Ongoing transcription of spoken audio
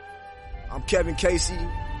I'm Kevin Casey.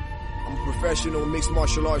 I'm a professional mixed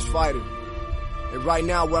martial arts fighter. And right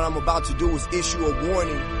now what I'm about to do is issue a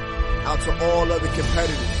warning out to all other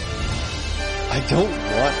competitors. I don't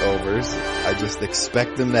want overs. I just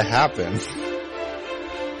expect them to happen.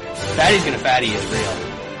 Fatty's gonna fatty is real.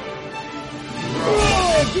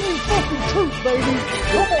 Oh, give me fucking truth, baby.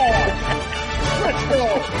 Come on. Let's go.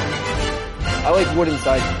 I like wood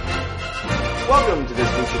inside. Welcome to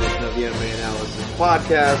this week's edition of the MMA Analysis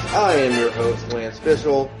podcast. I am your host, Lance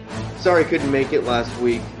Fishel. Sorry couldn't make it last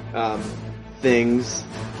week, but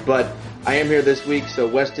I am here this week, so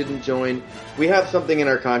Wes didn't join. We have something in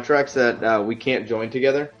our contracts that we can't join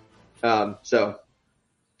together, so,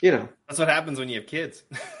 you know. That's what happens when you have kids.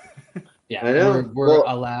 Yeah, I know. We're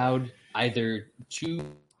allowed either two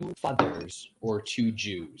fathers or two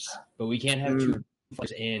Jews, but we can't have two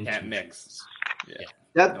fathers and can't two mix. Jews. Yeah.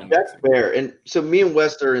 That's fair. And so me and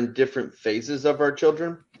Wes are in different phases of our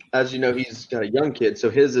children. As you know, he's got a young kid, so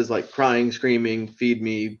his is like crying, screaming, feed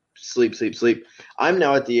me, sleep, sleep, sleep. I'm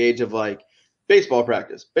now at the age of like baseball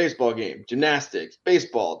practice, baseball game, gymnastics,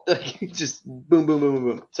 baseball, just boom, boom, boom, boom,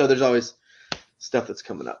 boom. So there's always stuff that's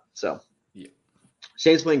coming up. So yeah.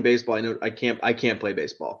 Shane's playing baseball. I know I can't play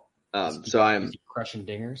baseball. So I'm Is he crushing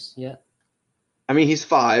dingers yet? I mean, he's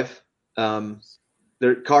 5.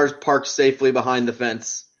 Their cars parked safely behind the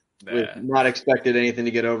fence. We've not expected anything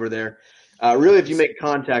to get over there. Really, if you make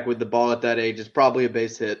contact with the ball at that age, it's probably a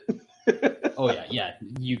base hit. Oh, yeah.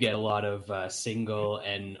 You get a lot of single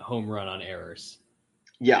and home run on errors.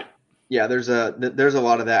 Yeah. There's a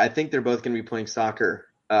lot of that. I think they're both going to be playing soccer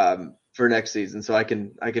for next season, so I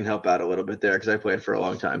can help out a little bit there because I played for a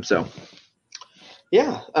long time. So,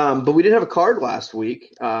 yeah. But we did have a card last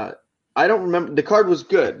week. I don't remember. The card was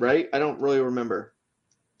good, right? I don't really remember.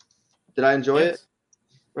 Did I enjoy it?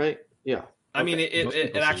 Right? Yeah. I mean,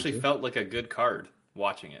 it actually felt like a good card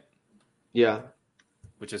watching it. Yeah.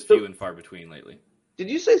 Which is few and far between lately. Did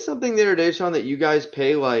you say something the other day, Sean, that you guys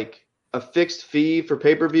pay like a fixed fee for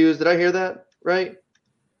pay-per-views? Did I hear that right?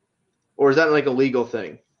 Or is that like a legal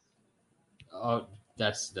thing? Oh,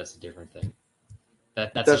 that's a different thing.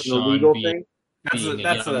 That's an illegal thing? Being a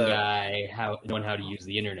young guy, knowing how to use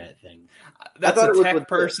the internet thing. That's a tech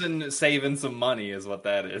person saving some money is what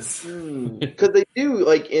that is. Because they do,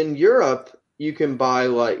 like in Europe, you can buy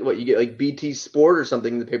like what you get like BT Sport or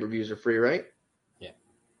something. The pay-per-views are free, right?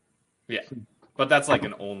 Yeah. But that's like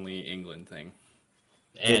an only England thing.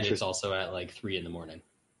 And it's also at like 3 a.m.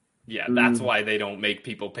 Yeah, that's why they don't make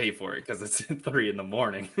people pay for it, because it's at 3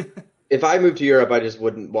 a.m. If I moved to Europe, I just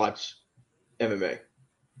wouldn't watch MMA.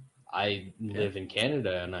 I live in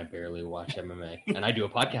Canada and I barely watch MMA, and I do a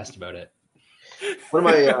podcast about it. One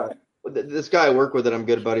of my this guy I work with that I'm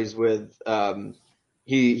good buddies with,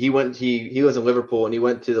 he lives in Liverpool and he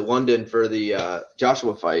went to London for the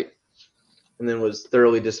Joshua fight, and then was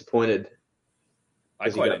thoroughly disappointed. I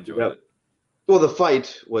quite enjoyed it. Well, the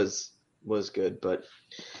fight was good, but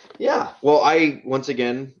yeah. Well, I once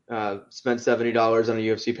again spent $70 on a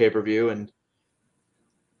UFC pay-per-view, and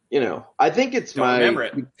you know, I think it's remember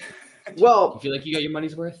it. Well, you feel like you got your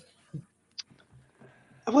money's worth?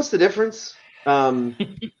 What's the difference? You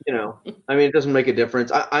know, I mean, it doesn't make a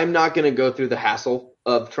difference. I'm not going to go through the hassle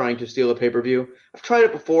of trying to steal a pay-per-view. I've tried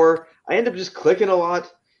it before. I end up just clicking a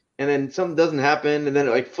lot, and then something doesn't happen, and then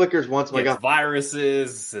it like flickers once. Gets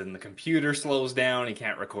viruses, and the computer slows down. You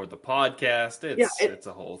can't record the podcast. It's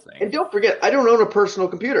a whole thing. And don't forget, I don't own a personal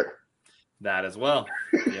computer. That as well.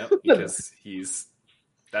 Yep, because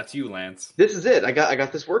that's you, Lance. This is it. I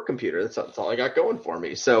got this work computer. That's all I got going for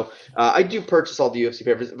me. So I do purchase all the UFC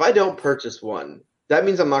papers. If I don't purchase one, that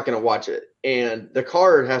means I'm not going to watch it. And the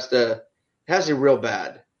card has to be real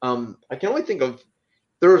bad. I can only think of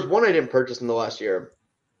there was one I didn't purchase in the last year.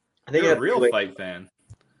 I think you're a real fight fan.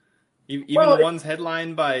 Even the ones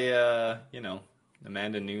headlined by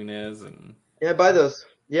Amanda Nunes and I buy those.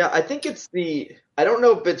 Yeah, I think it's I don't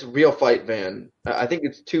know if it's real fight fan. I think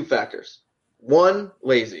it's 2 factors. 1,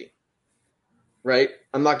 lazy, right?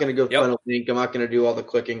 I'm not going to go find a link. I'm not going to do all the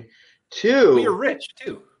clicking. 2, well, you're rich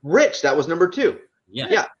too. Rich, that was number 2.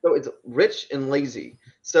 Yeah. So it's rich and lazy.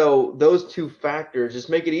 So those 2 factors just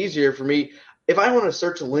make it easier for me. If I want to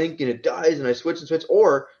search a link and it dies and I switch,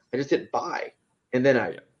 or I just hit buy and then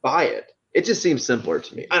I buy it. It just seems simpler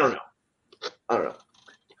to me. I don't know.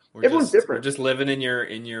 Everyone's different. We're just living in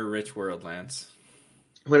your rich world, Lance.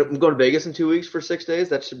 When I'm going to Vegas in 2 weeks for 6 days,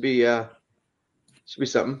 that should be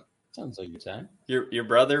something. Sounds like a good time. Your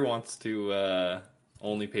brother wants to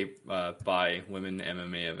only buy women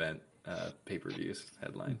MMA event pay-per-views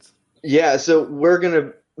headlines. Yeah, so we're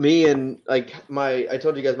gonna me and like I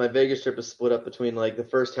told you guys my Vegas trip is split up between like the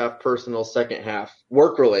first half personal, second half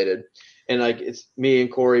work related. And like it's me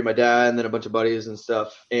and Corey, my dad, and then a bunch of buddies and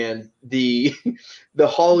stuff. And the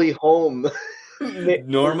Holly Holm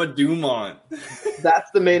Norma Dumont. That's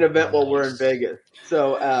the main event while we're in Vegas.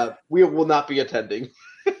 So we will not be attending.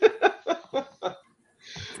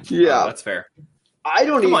 Yeah. Oh, that's fair. I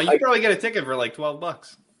don't Come on, you probably get a ticket for like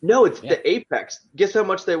 $12. No, it's the Apex. Guess how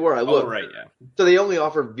much they were? I looked. Oh, right, yeah. So they only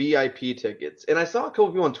offer VIP tickets. And I saw a couple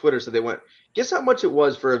people on Twitter, so they went, guess how much it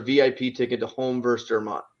was for a VIP ticket to Home versus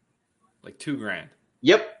Dermott? Like $2,000.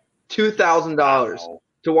 Yep. $2,000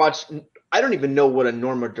 to watch. I don't even know what a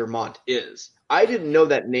Norma Dermott is. I didn't know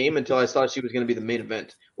that name until I saw she was going to be the main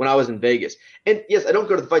event when I was in Vegas. And yes, I don't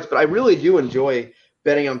go to the fights, but I really do enjoy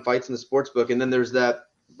betting on fights in the sports book. And then there's that.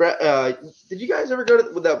 Did you guys ever go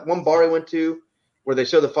to that one bar I went to where they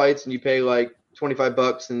show the fights and you pay like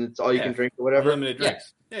 $25 and it's all you can drink or whatever? Unlimited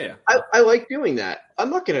drinks. Yeah. I like doing that. I'm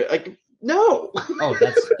not going to no. Oh,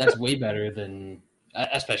 that's way better than,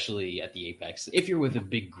 especially at the Apex. If you're with a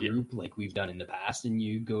big group like we've done in the past and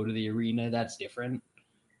you go to the arena, that's different.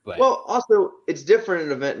 But well, also it's different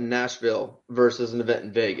an event in Nashville versus an event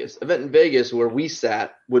in Vegas. Event in Vegas where we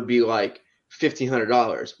sat would be like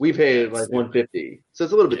 $1,500. We paid like $150, so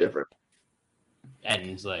it's a little bit different.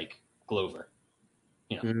 And like Glover,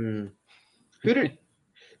 you know, who did?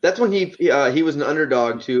 That's when he was an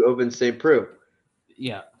underdog to Open St. Preux.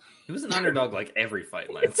 Yeah, he was an underdog like every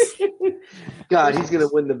fight, Lance. God, he's gonna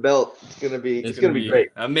win the belt. It's gonna be great.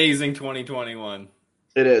 Amazing 2021.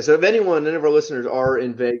 It is. So if any of our listeners are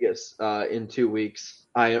in Vegas in 2 weeks,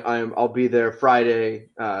 I'll be there Friday,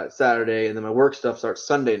 Saturday, and then my work stuff starts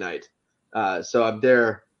Sunday night. So I'm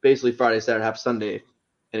there basically Friday, Saturday, half Sunday. If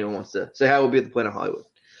anyone wants to say hi, we'll be at the Planet Hollywood.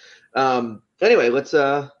 Anyway, let's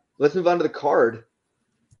move on to the card.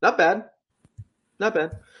 Not bad.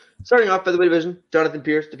 Starting off by the weight division, Jonathan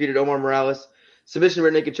Pierce defeated Omar Morales. Submission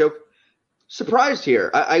rear naked choke. Surprised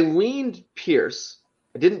here. I leaned Pierce.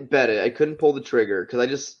 I didn't bet it. I couldn't pull the trigger because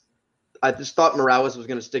I just thought Morales was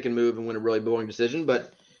going to stick and move and win a really boring decision.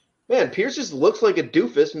 But man, Pierce just looks like a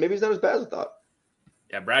doofus. Maybe he's not as bad as I thought.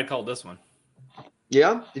 Yeah, Brad called this one.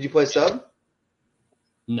 Yeah? Did you play sub?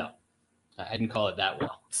 No, I didn't call it that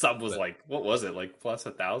well. Sub was like, what was it? Like plus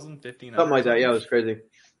 1,000, 1,500? Something like that. Yeah, it was crazy.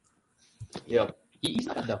 Yeah. He's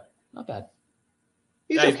not bad though. Not bad.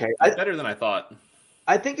 He's okay. He's better than I thought.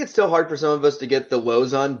 I think it's still hard for some of us to get the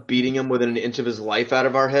lows on beating him within an inch of his life out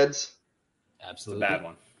of our heads. Absolutely. It's a bad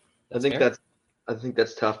one. I think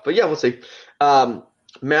that's tough. But yeah, we'll see.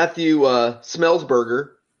 Matthew Smellsberger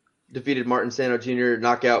defeated Martin Santos Jr.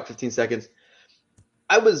 knockout 15 seconds.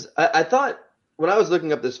 I thought when I was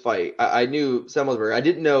looking up this fight, I knew Smellsberger. I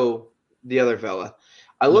didn't know the other fella.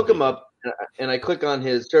 I look him up and I click on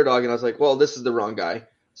his Dog and I was like, well, this is the wrong guy.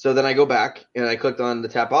 So then I go back and I clicked on the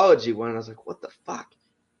Tapology one and I was like, what the fuck?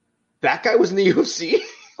 That guy was in the UFC?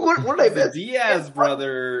 what did I miss? Diaz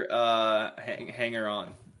brother hanger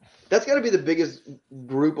on. That's got to be the biggest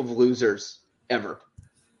group of losers ever.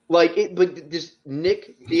 But just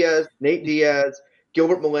Nick Diaz, Nate Diaz,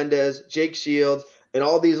 Gilbert Melendez, Jake Shields, and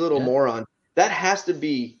all these little morons. That has to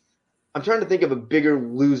be – I'm trying to think of a bigger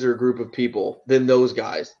loser group of people than those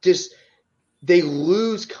guys. Just – they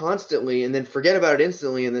lose constantly and then forget about it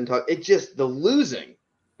instantly and then talk. It's just the losing.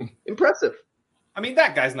 Impressive. I mean,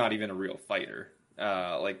 that guy's not even a real fighter.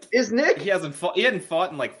 Is Nick? He hadn't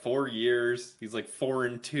fought in like 4 years. He's like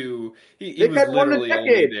 4-2. He was literally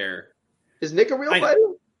only there. Is Nick a real fighter?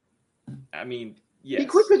 I mean, yes. He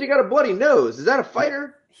quit because he got a bloody nose. Is that a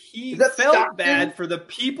fighter? He felt bad for the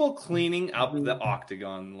people cleaning up the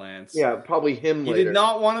octagon, Lance. Yeah, probably him later. He did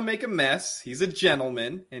not want to make a mess. He's a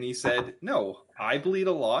gentleman, and he said, no, I bleed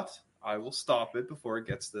a lot. I will stop it before it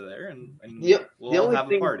gets to there, and we'll all have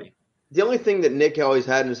a party. The only thing that Nick always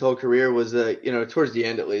had in his whole career was, towards the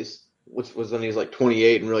end at least, which was when he was like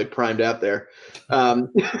 28 and really primed out there.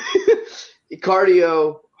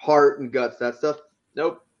 Cardio, heart, and guts, that stuff.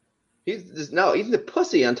 Nope. He's the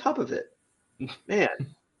pussy on top of it. Man.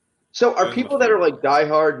 So are people that are like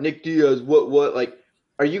diehard Nick Diaz, what like,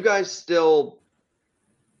 are you guys still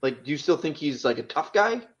like, do you still think he's like a tough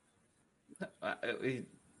guy?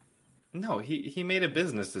 No, he made a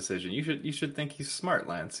business decision. You should think he's smart,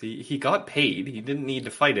 Lance. He got paid. He didn't need to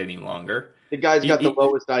fight any longer. The guy's got the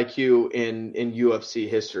lowest IQ in UFC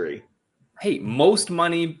history. Hey, most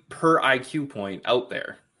money per IQ point out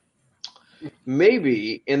there.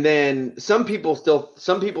 Maybe. And then some people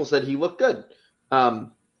said he looked good.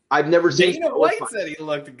 I've never seen Dana White said he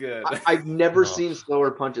looked good. I've never seen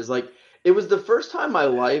slower punches. Like, it was the first time in my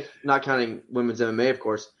life, not counting women's MMA, of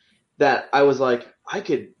course, that I was like, I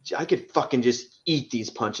could fucking just eat these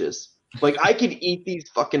punches. Like, I could eat these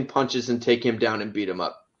fucking punches and take him down and beat him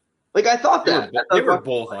up. Like, I thought that. They were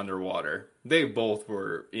both underwater. They both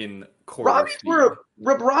were in quarter speed.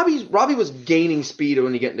 Robbie was gaining speed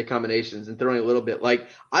when he get into combinations and throwing a little bit. Like,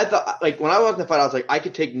 I thought, like, when I walked in the fight, I was like, I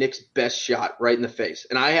could take Nick's best shot right in the face.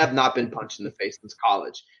 And I have not been punched in the face since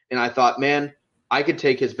college. And I thought, man, I could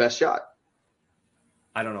take his best shot.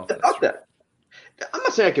 I don't know if that's true. I'm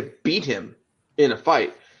not saying I could beat him in a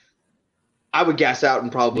fight. I would gas out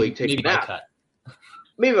and probably take a nap.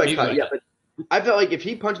 Maybe by cut, yeah. But I felt like if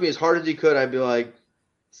he punched me as hard as he could, I'd be like,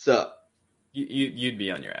 sup. You'd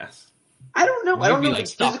be on your ass. I don't know. I don't know if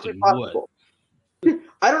it's physically possible.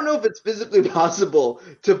 I don't know if it's physically possible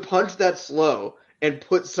to punch that slow and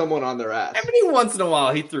put someone on their ass. Every once in a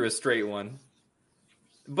while, he threw a straight one.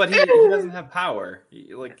 But he doesn't have power.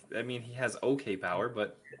 He has okay power,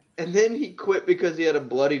 but... And then he quit because he had a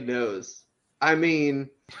bloody nose. I mean,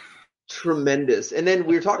 tremendous. And then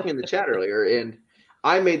we were talking in the chat earlier, and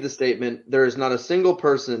I made the statement, there is not a single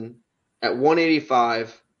person at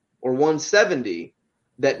 185 or 170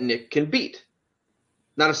 that Nick can beat.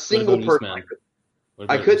 Not a single person.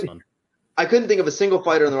 I couldn't think of a single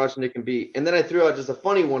fighter in the Russian Nick can beat. And then I threw out just a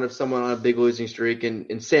funny one of someone on a big losing streak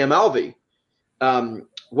in Sam Alvey.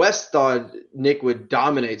 West thought Nick would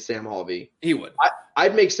dominate Sam Alvey. He would.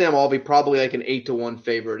 I'd make Sam Alvey probably like an 8-1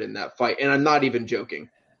 favorite in that fight, and I'm not even joking.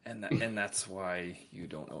 And that's why you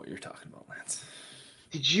don't know what you're talking about, Lance.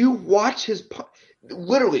 Did you watch his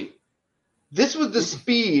literally? This was the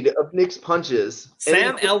speed of Nick's punches.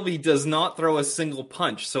 Sam Alvey does not throw a single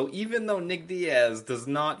punch, so even though Nick Diaz does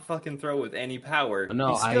not fucking throw with any power,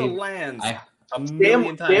 he still lands a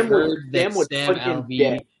million times. Sam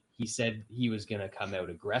Alvey, he said he was going to come out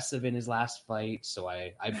aggressive in his last fight, so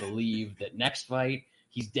I believe that next fight,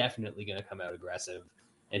 he's definitely going to come out aggressive,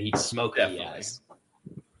 and he'd smoke Diaz.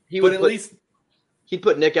 He'd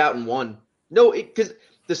put Nick out in one. No, because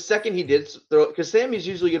the second he did throw, because Sammy's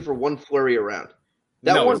usually good for one flurry around.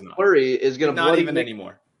 That flurry is going to bloody even Nick,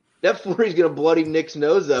 anymore. That flurry is going to bloody Nick's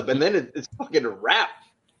nose up, and then it's fucking a wrap.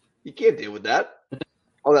 You can't deal with that.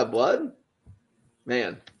 All that blood,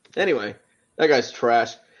 man. Anyway, that guy's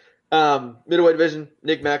trash. Middleweight division,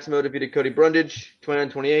 Nick Maximo defeated Cody Brundage,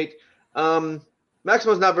 29-28.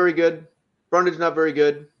 Maximo's not very good. Brundage not very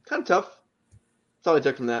good. Kind of tough. That's all I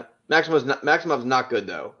took from that. Maximov's not good,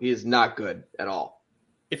 though. He is not good at all.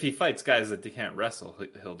 If he fights guys that can't wrestle,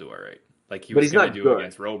 he'll do all right. Like he was going to do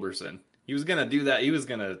against Roberson. He was going to do that. He was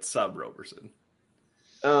going to sub Roberson.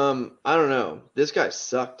 I don't know. This guy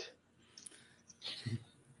sucked.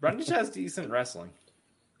 Brundage has decent wrestling.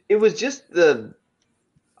 It was just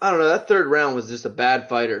I don't know. That third round was just a bad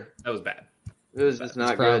fighter. That was bad. It was just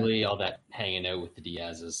not good. Probably all that hanging out with the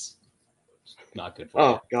Diaz's not good for you.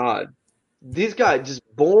 Oh, God. These guys, just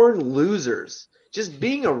born losers. Just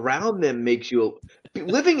being around them makes you –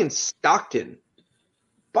 living in Stockton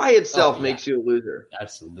by itself makes you a loser.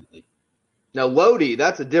 Absolutely. Now, Lodi,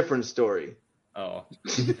 that's a different story. Oh,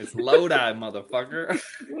 it's Lodi, motherfucker.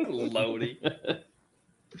 Lodi.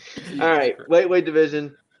 All right, lightweight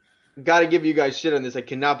division. Got to give you guys shit on this. I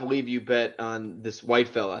cannot believe you bet on this white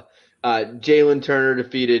fella. Jalen Turner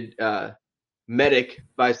defeated Medic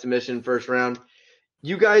by submission first round.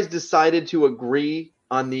 You guys decided to agree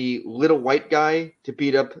on the little white guy to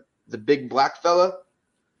beat up the big black fella?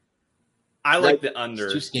 I like the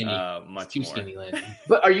under too skinny. much too more. Skinny, Landon.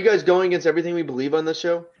 But are you guys going against everything we believe on this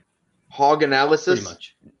show? Hog analysis? Pretty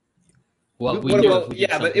much. Well, but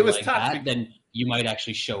it was like tough. Then you might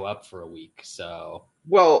actually show up for a week. So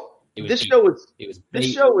this show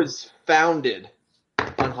was founded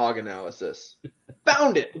on hog analysis.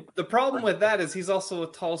 Founded. The problem with that is he's also a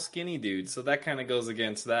tall, skinny dude, so that kind of goes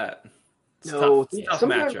against that. It's tough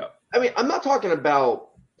matchup. I mean, I'm not talking about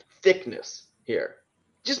thickness here,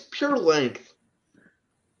 just pure length.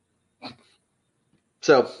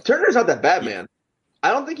 So Turner's not that bad, man.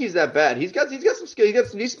 I don't think he's that bad. He's got some skill. He's got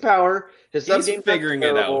some decent power. He's figuring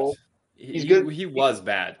it out. He's good. He was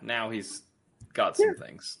bad. Now he's got some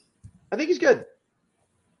things. I think he's good.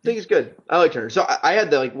 I like Turner. So I had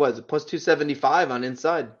the plus 275 on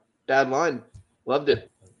inside. Bad line. Loved it.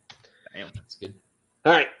 Damn, that's good.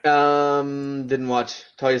 All right. Didn't watch.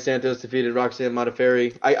 Talia Santos defeated Roxanne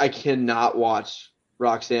Modafferi. I cannot watch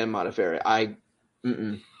Roxanne Modafferi.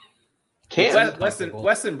 Can't.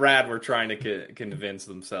 Wes and Brad were trying to convince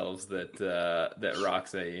themselves that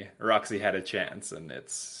Roxy had a chance, and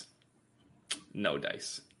it's no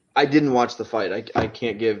dice. I didn't watch the fight. I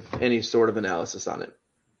can't give any sort of analysis on it.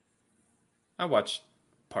 I watched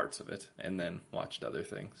parts of it and then watched other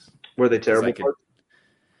things. Were they terrible parts?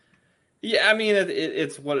 Yeah, I mean,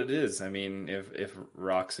 it's what it is. I mean, if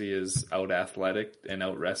Roxy is out athletic and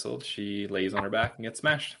out wrestled, she lays on her back and gets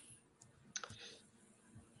smashed.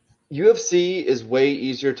 UFC is way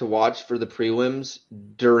easier to watch for the prelims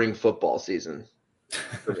during football season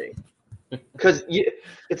for me. Because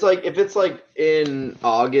it's like, if it's like in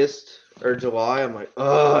August or July, I'm like,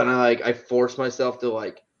 oh, and I force myself to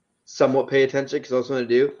like somewhat pay attention because that's what I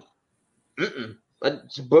do.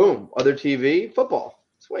 Boom, other TV, football.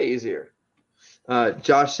 It's way easier.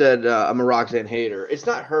 Josh said, I'm a Roxanne hater. It's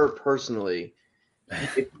not her personally.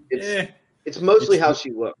 It's mostly how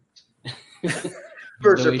she looks. The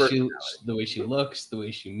way she looks, the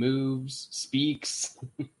way she moves, speaks.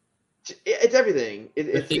 It's everything.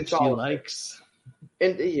 It's all she likes.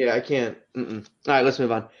 And yeah, I can't. All right, let's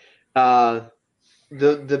move on.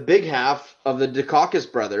 The big half of the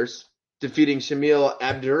Dukaukaus brothers defeating Shamil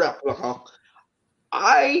Abdurrahman.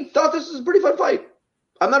 I thought this was a pretty fun fight.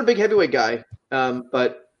 I'm not a big heavyweight guy,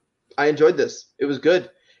 but I enjoyed this. It was good.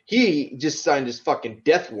 He just signed his fucking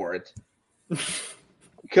death warrant.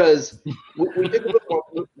 Because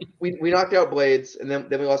we knocked out Blades, and then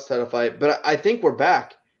we lost the title fight. But I think we're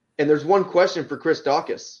back. And there's one question for Chris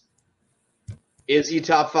Dawkins. Is he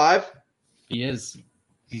top 5? He is.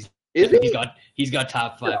 He's got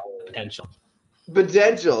top 5 potential.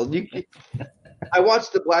 Potential. I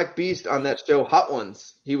watched the Black Beast on that show, Hot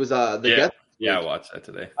Ones. He was the guest. Yeah, I watched that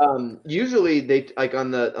today. Usually they like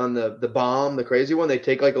on the bomb, the crazy one, they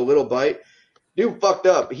take like a little bite. Dude fucked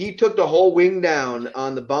up. He took the whole wing down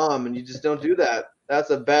on the bomb, and you just don't do that. That's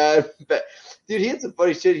a bad. Dude, he had some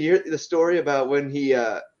funny shit. You hear the story about when he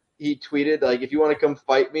tweeted, like, if you want to come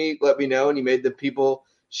fight me, let me know. And he made the people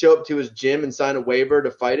show up to his gym and sign a waiver to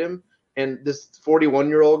fight him. And this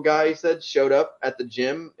 41-year-old guy, he said, showed up at the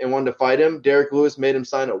gym and wanted to fight him. Derek Lewis made him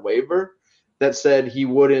sign a waiver that said he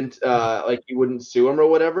wouldn't sue him or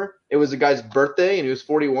whatever. It was the guy's birthday, and he was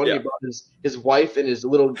 41. Yeah. He brought his wife and his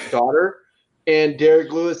little daughter. And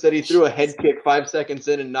Derek Lewis said he threw a head kick 5 seconds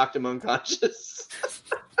in and knocked him unconscious.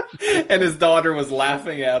 And his daughter was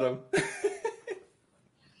laughing at him.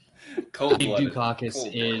 Medium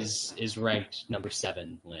Dukaukaus is ranked number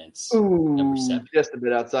 7, Lance. Ooh, number 7. Just a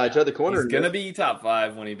bit outside. Try the corner. He's going to be top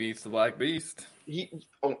 5 when he beats the Black Beast.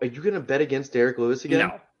 Are you going to bet against Derek Lewis again?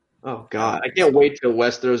 No. Oh, God. I can't wait till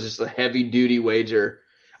West throws just a heavy-duty wager.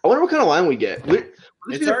 I wonder what kind of line we get.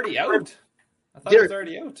 It's already out. I thought it was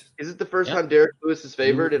already out. Is it the first time Derek Lewis is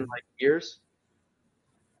favored in like years?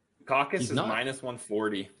 Dukaukaus is minus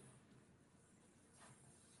 140.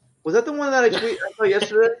 Was that the one that I saw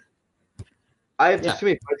yesterday? I have just too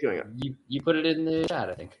many fights going on. You put it in the chat,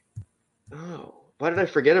 I think. Oh, why did I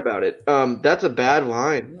forget about it? That's a bad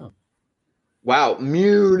line. Yeah. Wow,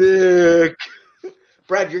 Munich.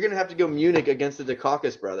 Brad, you're gonna have to go Munich against the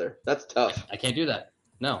Dukaukaus brother. That's tough. I can't do that.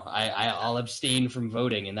 No, I'll abstain from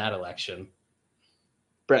voting in that election.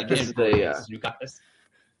 Brad, this is Dukaukaus.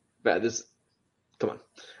 Brad, this. Come on.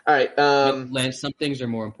 All right, Lance. Some things are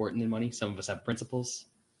more important than money. Some of us have principles.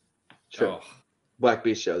 Sure. Oh. Black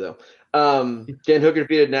Beast show though. Dan Hooker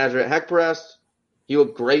defeated Nazareth Haqparast. He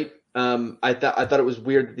looked great. I thought it was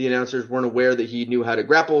weird that the announcers weren't aware that he knew how to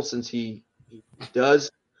grapple, since he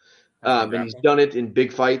does. And he's done it in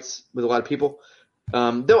big fights with a lot of people.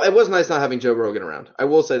 Though it was nice not having Joe Rogan around. I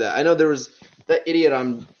will say that. I know there was that idiot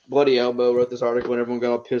on Bloody Elbow wrote this article and everyone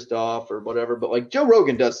got all pissed off or whatever, but like Joe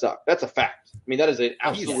Rogan does suck. That's a fact. I mean, that is an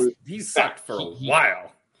absolute he's sucked for a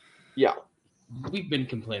while. Yeah. We've been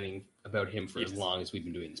complaining about him for as long as we've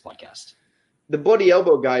been doing this podcast. The Bloody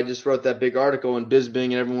Elbow guy just wrote that big article in Bisbing,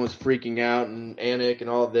 and everyone was freaking out, and Anik and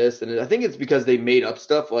all of this. And I think it's because they made up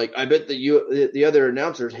stuff. Like, I bet the other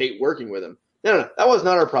announcers hate working with him. No. That was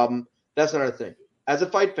not our problem. That's not our thing. As a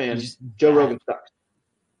fight fan, Joe Rogan sucks.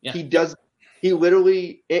 Yeah. He does. He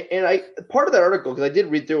literally, and part of that article, because I did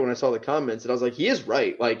read through it when I saw the comments, and I was like, he is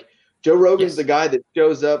right. Like, Joe Rogan's the guy that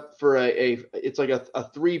shows up for it's like a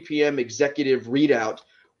 3 p.m. executive readout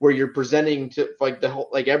where you're presenting to like the whole,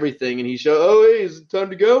 like everything, and he shows, oh, hey, is it time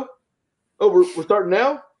to go? Oh, we're starting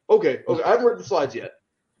now? Okay. I haven't read the slides yet.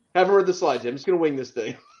 I'm just going to wing this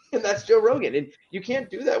thing. And that's Joe Rogan. And you can't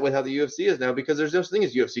do that with how the UFC is now, because there's no such thing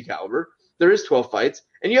as UFC caliber. There is 12 fights,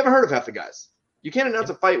 and you haven't heard of half the guys. You can't announce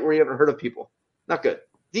a fight where you haven't heard of people. Not good.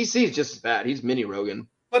 DC is just as bad. He's mini Rogan.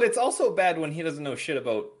 But it's also bad when he doesn't know shit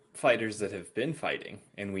about fighters that have been fighting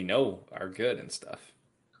and we know are good and stuff.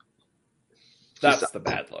 That's the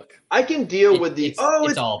bad look. I can deal with the... It's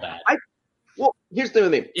all bad. Well, here's the thing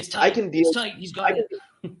with me. It's tight. It's tight. He's got it.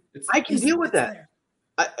 I can deal with that.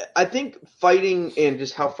 I think fighting and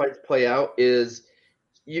just how fights play out is...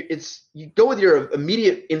 You go with your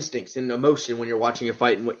immediate instincts and emotion when you're watching a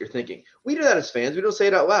fight and what you're thinking. We do that as fans. We don't say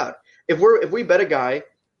it out loud. if we bet a guy,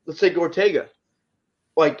 let's say Ortega,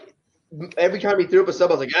 like every time he threw up a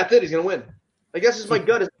sub, I was like, that's it, he's gonna win. Like that's just my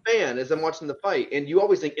gut as a fan as I'm watching the fight, and you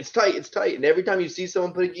always think it's tight, and every time you see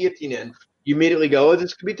someone put a guillotine in, you immediately go, oh,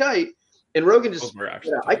 this could be tight. And Rogan just,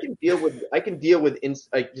 I can deal with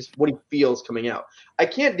like just what he feels coming out. I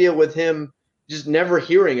can't deal with him just never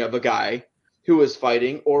hearing of a guy who was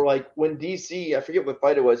fighting, or like when DC, I forget what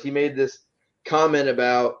fight it was, he made this comment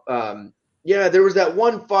about, there was that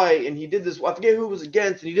one fight, and he did this, I forget who it was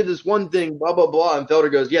against, and he did this one thing, blah, blah, blah, and Felder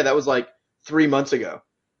goes, yeah, that was like 3 months ago.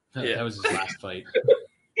 Yeah, that was his last fight.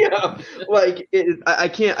 Yeah, like I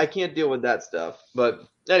can't deal with that stuff. But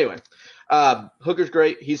anyway, Hooker's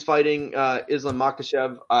great. He's fighting Islam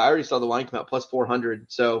Makhachev. I already saw the line come out plus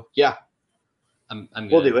 400. So yeah, I'm gonna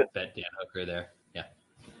do it. Bet Dan Hooker there.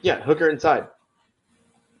 Yeah, Hooker inside.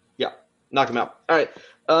 Yeah, knock him out. All right.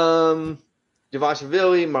 Dvalishvili,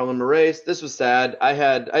 Marlon Moraes. This was sad. I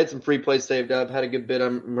had some free plays saved up. Had a good bit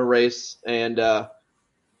on Moraes, and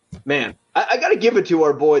man, I got to give it to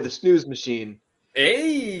our boy, the snooze machine.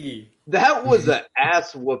 Hey, that was an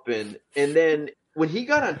ass whooping. And then when he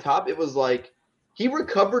got on top, it was like he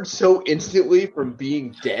recovered so instantly from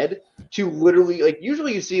being dead to literally, like,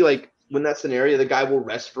 usually you see, like, when that scenario, the guy will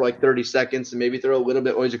rest for like 30 seconds and maybe throw a little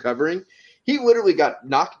bit while he's recovering. He literally got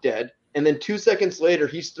knocked dead, and then 2 seconds later,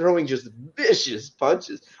 he's throwing just vicious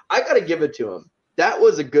punches. I got to give it to him. That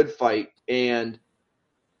was a good fight, and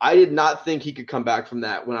I did not think he could come back from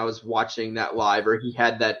that when I was watching that live, or he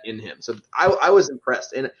had that in him. So I was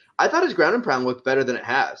impressed, and I thought his ground and pound looked better than it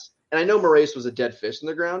has. And I know Moraes was a dead fish in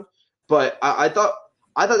the ground, but I thought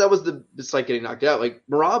that was the site getting knocked out. Like,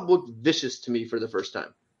 Merab looked vicious to me for the first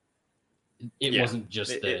time. It wasn't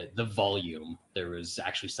just the volume. There was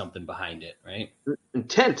actually something behind it, right?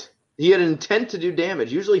 Intent. He had an intent to do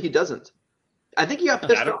damage. Usually he doesn't. I think he got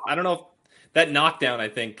pissed off. I don't know if that knockdown, I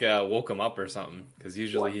think, woke him up or something, because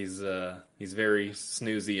usually he's very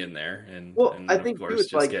snoozy in there, and I think of course,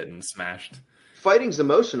 just getting smashed. Fighting's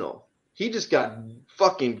emotional. He just got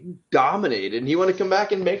fucking dominated, and he wanted to come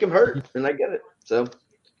back and make him hurt, and I get it. So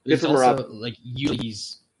it's also like usually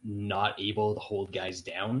he's not able to hold guys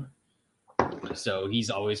down, so he's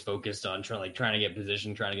always focused on trying to get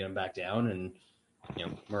position, trying to get him back down, and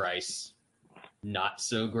Moraes not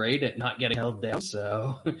so great at not getting held down,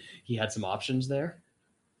 so he had some options there.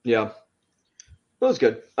 Yeah, that was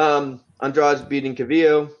good. Andrade beating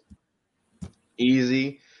Cavillo,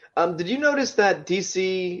 easy. Did you notice that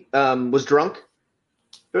DC was drunk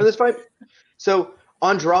during this fight? So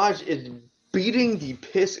Andrade is beating the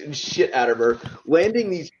piss and shit out of her, landing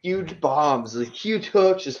these huge bombs, like huge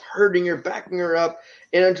hooks, just hurting her, backing her up.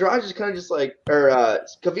 And Andrade is kind of just like,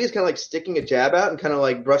 Cavillo's kind of like sticking a jab out and kind of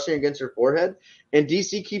like brushing against her forehead. And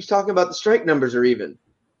DC keeps talking about the strike numbers are even.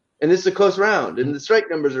 And this is a close round, and the strike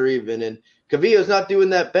numbers are even. And Cavillo's not doing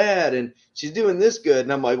that bad, and she's doing this good.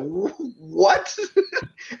 And I'm like, what?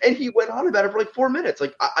 And he went on about it for like 4 minutes.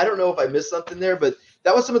 Like, I don't know if I missed something there, but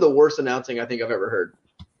that was some of the worst announcing I think I've ever heard.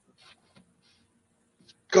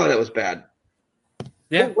 God, that was bad.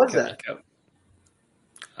 Yeah. What was that?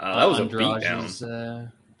 That was Andrade a beatdown. is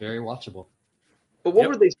very watchable. But what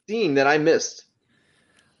were they seeing that I missed?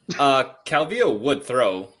 Cavillo would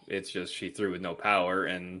throw. It's just she threw with no power,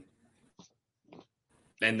 and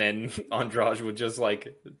then Andrade would just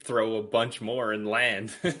like throw a bunch more and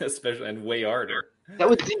land, especially and way harder. That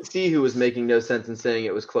was DC who was making no sense and saying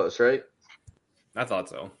it was close, right? I thought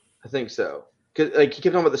so. I think so. Because like he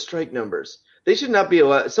kept talking about the strike numbers. They should not be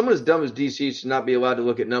allowed. Someone as dumb as DC should not be allowed to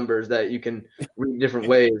look at numbers that you can read different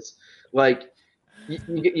ways. Like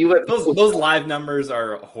you let those live numbers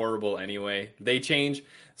are horrible anyway. They change.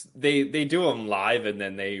 They do them live and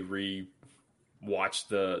then they watch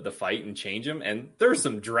the fight and change them. And there's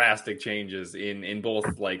some drastic changes in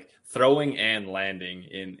both like throwing and landing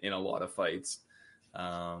in a lot of fights.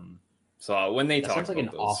 So when they talk sounds like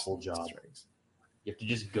about an awful job. strikes. You have to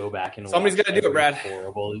just go back and Somebody's watch got to do it, Brad.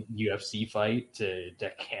 Horrible UFC fight to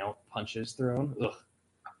count punches thrown. Ugh.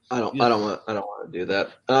 I don't want to do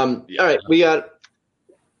that. All right, we got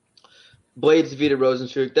Blades defeated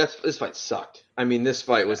Rosenstruck. This fight sucked. I mean, this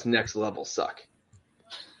fight was next level suck.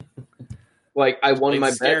 Like I won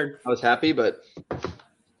my bet. I was happy, but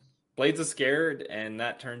Blades is scared, and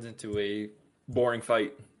that turns into a boring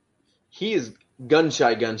fight. He is gun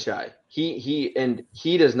shy.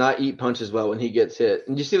 He does not eat punches well when he gets hit.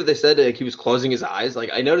 And you see what they said? Like, he was closing his eyes. Like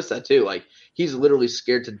I noticed that too. Like he's literally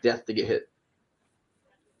scared to death to get hit.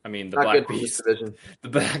 I mean, the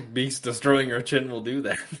Black Beast destroying your chin will do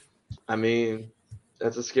that. I mean,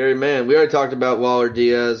 that's a scary man. We already talked about Waller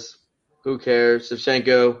Diaz. Who cares?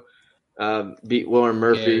 Shevchenko beat Lauren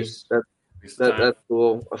Murphy. That's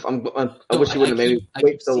cool. I wish you wouldn't have made me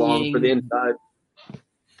wait so long for the inside.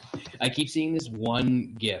 I keep seeing this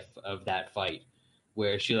one gif of that fight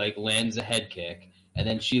where she like lands a head kick and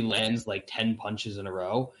then she lands like 10 punches in a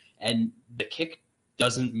row and the kick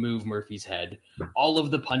doesn't move Murphy's head. All of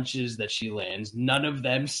the punches that she lands, none of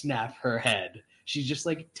them snap her head. She's just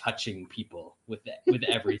like touching people with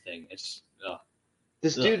everything. It's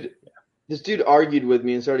This dude argued with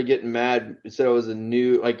me and started getting mad. Said I was a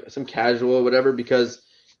new, like some casual or whatever, because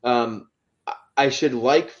I should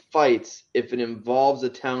like fights if it involves a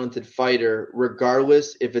talented fighter,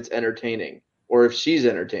 regardless if it's entertaining or if she's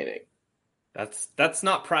entertaining. That's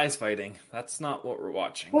not prize fighting. That's not what we're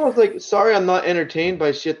watching. Well, I was like, sorry, I'm not entertained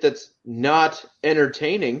by shit that's not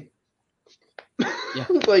entertaining. Yeah.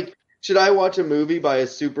 Like, should I watch a movie by a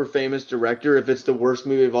super famous director if it's the worst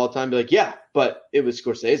movie of all time? Be like, yeah, but it was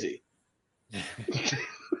Scorsese.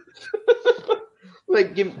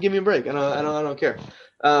 Like, give me a break. I don't care.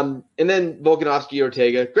 And then Volkanovski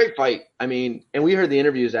Ortega, great fight. I mean, and we heard the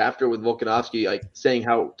interviews after with Volkanovski, like saying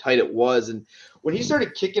how tight it was. And when he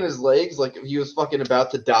started kicking his legs, like he was fucking about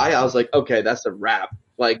to die, I was like, okay, that's a wrap.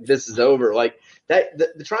 Like, this is over. Like that,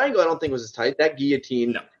 the triangle, I don't think was as tight. That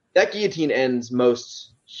guillotine ends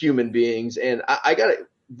most human beings. And I got it.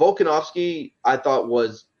 Volkanovski, I thought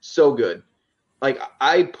was so good. Like,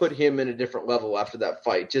 I put him in a different level after that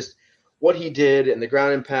fight. Just what he did and the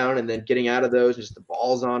ground and pound and then getting out of those, just the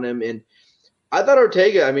balls on him. And I thought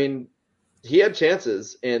Ortega, I mean, he had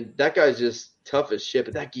chances, and that guy's just tough as shit.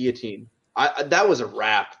 But that guillotine, that was a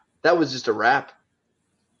wrap. That was just a wrap.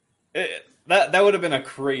 That would have been a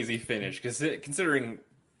crazy finish, because considering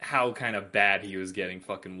how kind of bad he was getting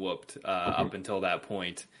fucking whooped up until that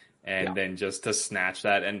point, and then just to snatch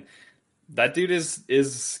that. And that dude is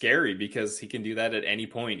scary because he can do that at any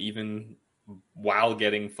point, even while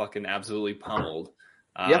getting fucking absolutely pummeled.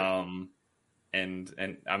 And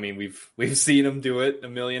I mean, we've seen him do it a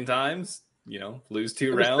million times, lose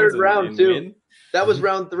 2 rounds. Third round too. Win. That was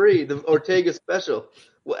round 3, the Ortega special.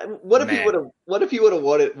 What if he would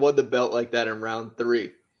have won the belt like that in round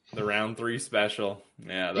 3? The round 3 special.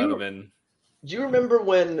 Yeah, that would have been. Do you remember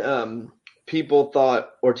when people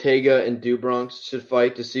thought Ortega and Dubronx should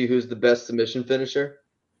fight to see who's the best submission finisher?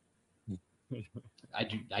 I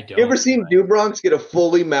don't. You ever seen Dubronx get a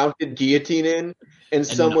fully mounted guillotine in and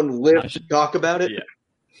someone live to talk about it?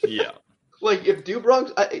 Yeah. Like, if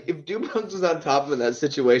Dubronx was on top of him in that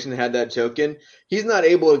situation and had that choke in, he's not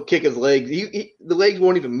able to kick his legs. The legs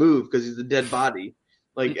won't even move because he's a dead body.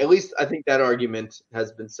 Like, at least I think that argument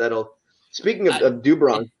has been settled. Speaking of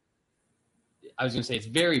Dubronx, I was going to say it's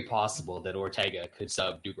very possible that Ortega could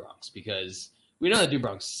sub Dubronx, because we know that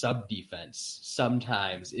Dubronx sub defense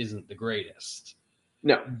sometimes isn't the greatest.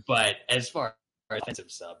 No. But as far as offensive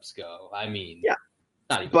subs go, I mean,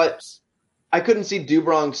 not even but close. I couldn't see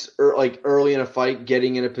Dubronx early in a fight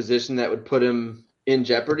getting in a position that would put him in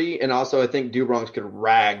jeopardy. And also I think Dubronx could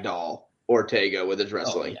ragdoll Ortega with his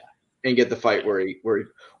wrestling and get the fight where he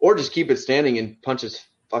or just keep it standing and punch his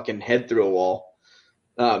fucking head through a wall.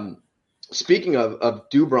 Speaking of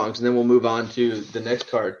Dubronx, and then we'll move on to the next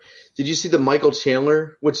card. Did you see the Michael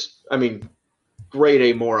Chandler? Which, I mean, grade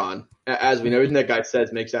A moron. As we know, everything that guy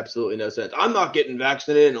says makes absolutely no sense. I'm not getting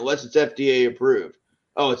vaccinated unless it's FDA approved.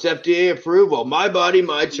 Oh, it's FDA approved? Well, my body,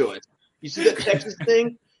 my choice. You see that Texas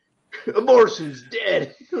thing? Abortion's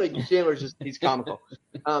dead. Like, Chandler's he's comical.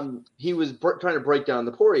 He was trying to break down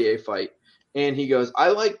the Poirier fight, and he goes,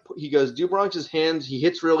 Dubronx's hands, he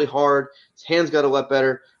hits really hard. His hands got a lot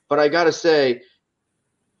better. But I got to say,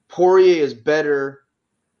 Poirier is better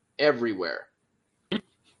everywhere.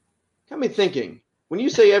 Got me thinking, when you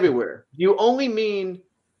say everywhere, do you only mean,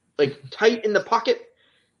 like, tight in the pocket?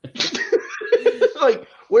 Like,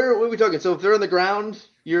 what are we talking? So if they're on the ground,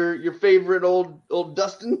 your favorite old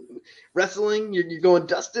Dustin wrestling, you're going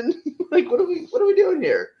Dustin? Like, what are we doing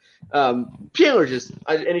here? Chandler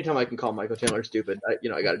anytime I can call Michael Chandler stupid,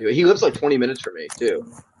 I got to do it. He lives like 20 minutes from me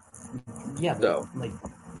too. Yeah, but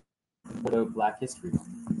what about Black History Month?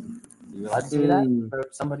 Are you allowed to say that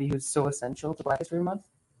about somebody who's so essential to Black History Month?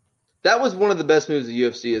 That was one of the best moves the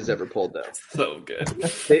UFC has ever pulled, though. So good.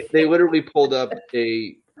 They literally pulled up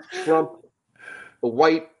a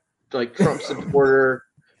white, like, Trump supporter,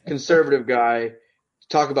 conservative guy to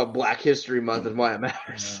talk about Black History Month and why it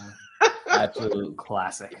matters. Absolute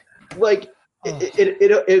classic. Like,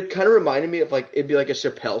 it kind of reminded me of, like, it'd be like a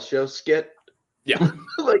Chappelle Show skit. Yeah.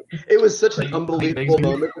 Like, it was such an unbelievable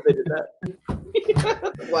moment that they did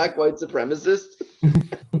that. Black white supremacist.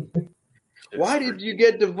 Why did you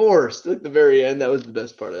get divorced? At the very end, that was the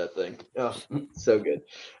best part of that thing. Oh, so good.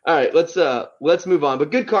 All right, let's move on.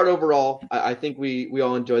 But good card overall. I think we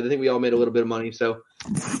all enjoyed. I think we all made a little bit of money. So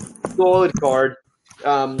solid card.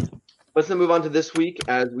 Let's then move on to this week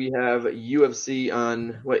as we have UFC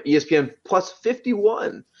on ESPN plus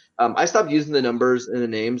 51. I stopped using the numbers and the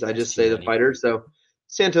names. I just say the fighter. So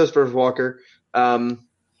Santos versus Walker.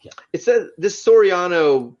 It says this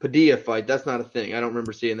Soriano Padilla fight. That's not a thing. I don't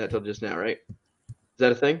remember seeing that till just now, right? Is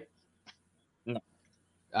that a thing? No.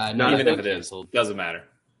 Not even if it is, doesn't matter.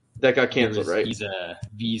 That got canceled, right? He's a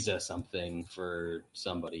visa something for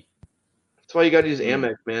somebody. That's why you got to use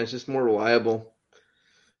Amex, man. It's just more reliable.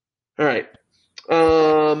 All right.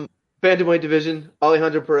 Bantamweight division,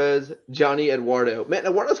 Alejandro Perez, Johnny Eduardo. Man,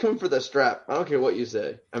 Eduardo's coming for the strap. I don't care what you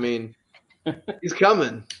say. I mean, he's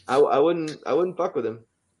coming. I wouldn't fuck with him.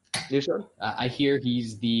 You, Sean? I hear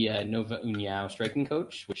he's the Nova União striking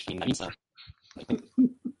coach, which means something.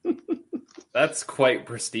 That's quite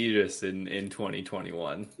prestigious in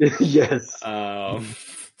 2021. Yes.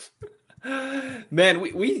 Man,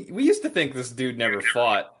 we used to think this dude never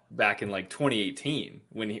fought back in like 2018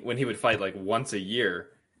 when he would fight like once a year.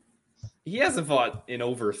 He hasn't fought in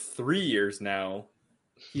over 3 years now.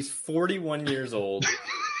 He's 41 years old.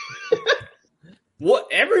 What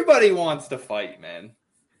everybody wants to fight, man.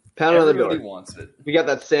 Pound on the door. Everybody wants it. We got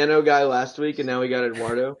that Sano guy last week, and now we got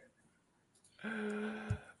Eduardo.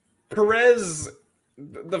 Perez,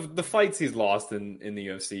 the fights he's lost in the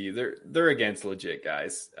UFC, they're against legit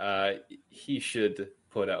guys. He should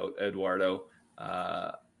put out Eduardo.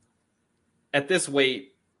 At this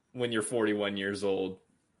weight, when you're 41 years old,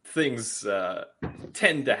 things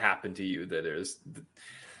tend to happen to you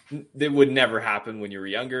that would never happen when you were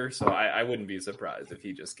younger. So I wouldn't be surprised if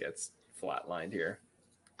he just gets flatlined here.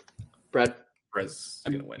 Brad? Perez is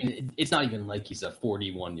going to win. It's not even like he's a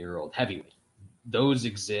 41-year-old heavyweight. Those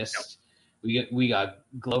exist. Yep. We got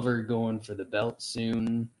Glover going for the belt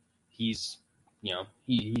soon. He's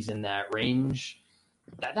he's in that range.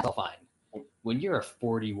 That's all fine. When you're a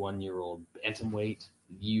 41-year-old bantamweight,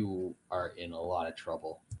 you are in a lot of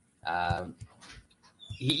trouble.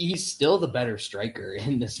 He's still the better striker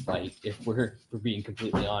in this fight, if we're being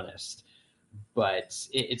completely honest. But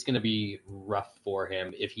it's going to be rough for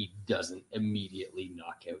him if he doesn't immediately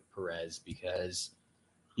knock out Perez, because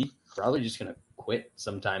he's probably just going to quit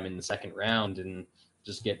sometime in the second round and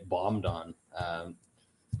just get bombed on.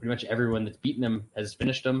 Pretty much everyone that's beaten him has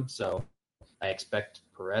finished him, so I expect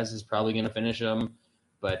Perez is probably going to finish him.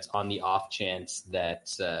 But on the off chance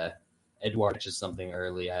that Eduardo is something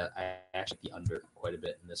early, I actually like the under quite a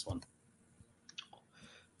bit in this one.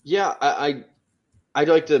 Yeah, I'd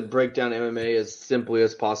like to break down MMA as simply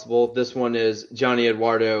as possible. This one is Johnny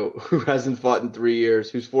Eduardo, who hasn't fought in 3 years,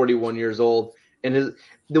 who's 41 years old. And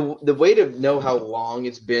the way to know how long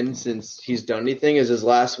it's been since he's done anything is his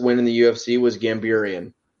last win in the UFC was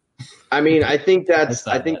Gambirian. I mean, I think that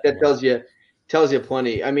tells you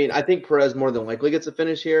plenty. I mean, I think Perez more than likely gets a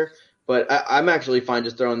finish here, but I'm actually fine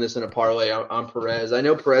just throwing this in a parlay on Perez. I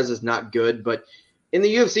know Perez is not good, but in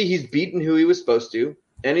the UFC, he's beaten who he was supposed to,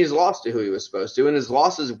 and he's lost to who he was supposed to, and his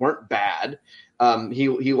losses weren't bad.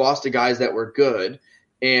 He lost to guys that were good,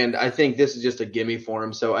 and I think this is just a gimme for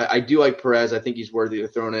him. So I do like Perez. I think he's worthy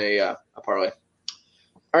of throwing a parlay.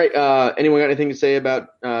 All right, anyone got anything to say about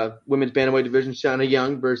women's bantamweight division? Shauna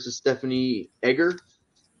Young versus Stephanie Egger.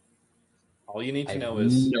 All you need to know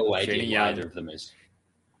is no idea who either of them is.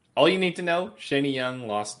 All you need to know: Shani Young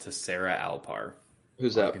lost to Sarah Alpar.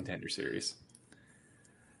 Who's that? Contender Series.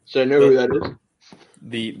 Should I know who that is?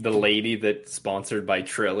 The lady that's sponsored by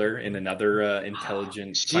Triller in another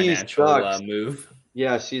intelligent financial move.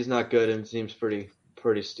 Yeah, she's not good and seems pretty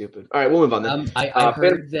stupid. All right, we'll move on then. I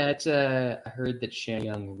heard that Shani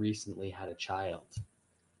Young recently had a child.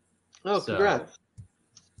 Oh, congrats!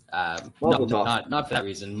 No, not for that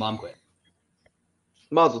reason. Mom quit.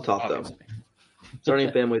 Mazel tov, though. Starting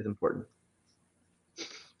a family is important.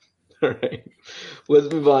 All right.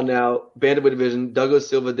 Let's move on now. Bantamweight division, Douglas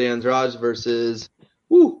Silva de Andrade versus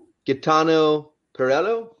Gaetano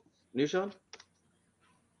Perello. New Sean?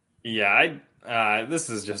 Yeah, this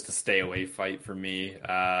is just a stay away fight for me.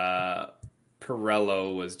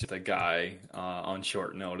 Perello was just a guy on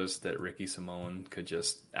short notice that Ricky Simone could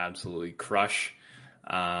just absolutely crush.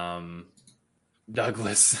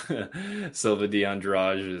 Douglas Silva de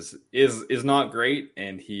Andrade is not great,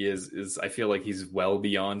 and he is I feel like he's well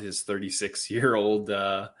beyond his 36-year-old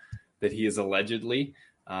that he is allegedly.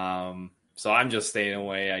 So I'm just staying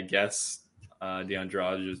away. I guess de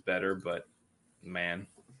Andrade is better, but man,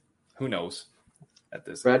 who knows at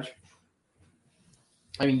this Brad? age?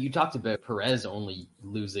 I mean, you talked about Perez only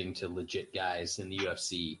losing to legit guys in the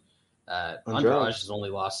UFC. Andrade has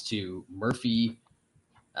only lost to Murphy,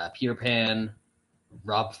 Peter Pan,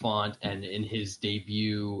 Rob Font, and in his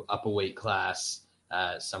debut upperweight class,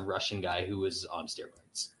 some Russian guy who was on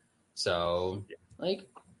steroids. So, like,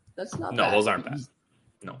 that's not bad. No, those aren't bad.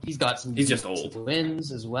 No. He's got some He's just old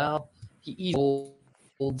wins as well. He's old,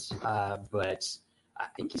 but I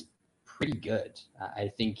think he's pretty good.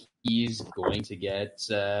 I think he's going to get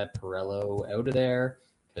Perello out of there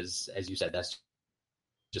because, as you said, that's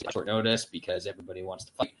just short notice because everybody wants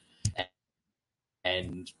to fight.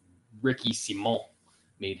 And Ricky Simon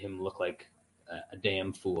made him look like a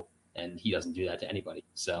damn fool, and he doesn't do that to anybody.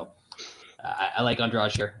 So I like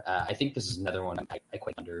Andrade here. I think this is another one I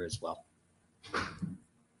quite under as well.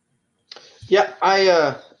 Yeah,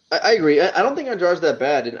 I agree. I don't think Andrade's that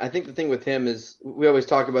bad, and I think the thing with him is we always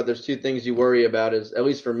talk about there's two things you worry about, is at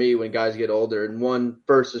least for me when guys get older, and one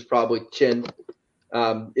first is probably chin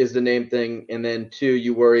is the name thing, and then two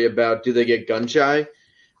you worry about do they get gun shy?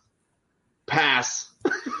 Pass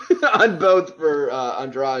on both for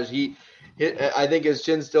Andrade. I think his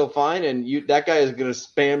chin's still fine, and that guy is going to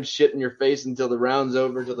spam shit in your face until the round's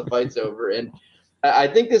over, until the fight's over, and I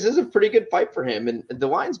think this is a pretty good fight for him, and the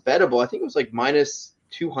line's bettable. I think it was like minus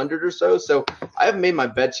 200 or so. So I haven't made my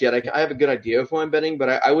bets yet. I have a good idea of who I'm betting, but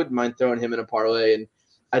I wouldn't mind throwing him in a parlay, and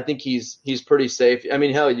I think he's pretty safe. I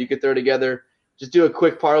mean, hell, you could throw together, just do a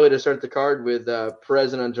quick parlay to start the card with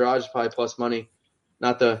Perez and Andrade, probably plus money.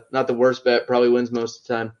 Not the worst bet. Probably wins most of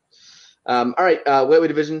the time. All right, lightweight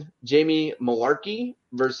division: Jamie Mullarkey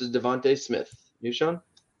versus Devontae Smith. You, Sean?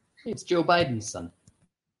 It's Joe Biden's son.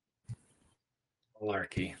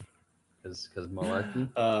 Malarkey. Because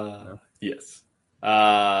Malarkey? Yes.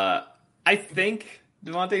 I think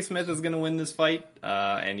Devontae Smith is going to win this fight,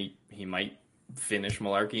 and he might finish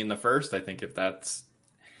Malarkey in the first. I think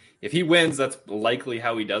if he wins, that's likely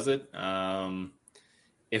how he does it.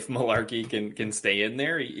 If Malarkey can stay in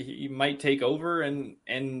there, he might take over,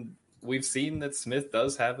 and we've seen that Smith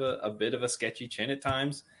does have a bit of a sketchy chin at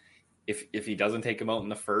times. If he doesn't take him out in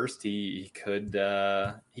the first, he could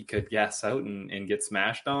gas out and get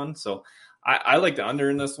smashed on. So I like the under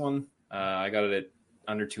in this one. I got it at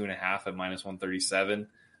under 2.5 at minus 137.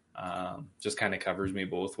 Just kind of covers me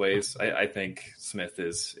both ways. I think Smith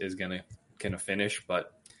is gonna finish,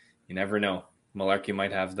 but you never know. Malarkey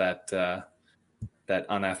might have that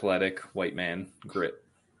unathletic white man grit.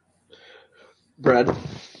 Brad.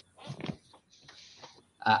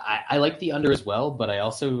 I like the under as well, but I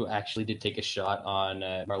also actually did take a shot on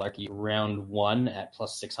Malarkey round 1 at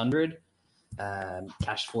plus 600.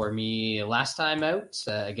 Cashed for me last time out.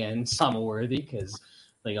 Again, Kama worthy because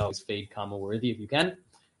they always fade Kama worthy if you can.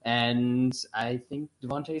 And I think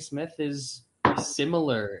Devontae Smith is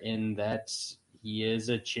similar in that he is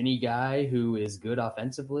a chinny guy who is good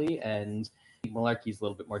offensively, and Malarkey's a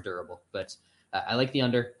little bit more durable. But I like the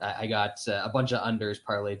under. I got a bunch of unders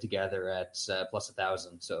parlayed together at plus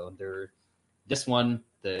 1,000. So they're this one,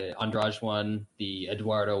 the Andrade one, the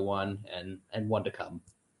Eduardo one, and one to come.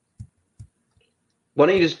 Why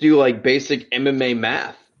don't you just do like basic MMA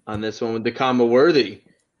math on this one with the Kama worthy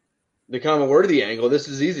angle? This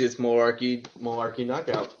is easy. It's Malarkey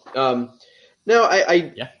knockout. No,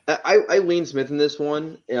 I lean Smith in this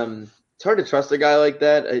one. It's hard to trust a guy like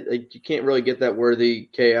that. You can't really get that worthy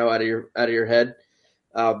KO out of your head.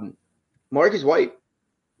 Malarkey's white,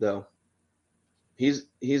 though. He's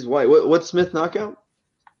white. What's Smith knockout?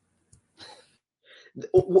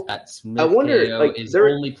 That Smith I wonder. KO Like, is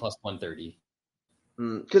only plus 130.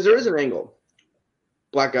 Because there is an angle.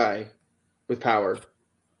 Black guy with power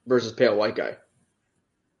versus pale white guy.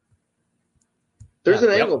 There's an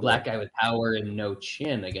angle. Black guy with power and no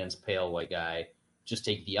chin against pale white guy. Just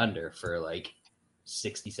take the under for like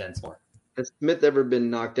 60 cents more. Has Smith ever been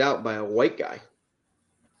knocked out by a white guy?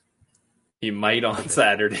 He might on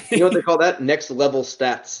Saturday. You know what they call that? Next level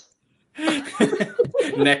stats.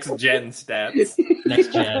 Next gen stats.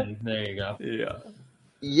 Next gen. There you go. Yeah.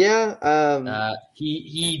 Yeah.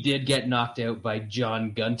 He did get knocked out by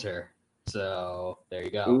John Gunter. So there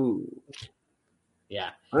you go. Ooh.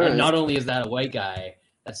 Yeah. All and right. not only is that a white guy,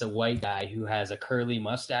 that's a white guy who has a curly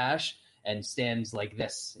mustache and stands like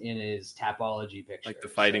this in his Tapology picture. Like the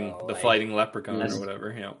fighting leprechaun or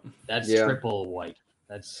whatever. Yeah. That's Yeah. triple white.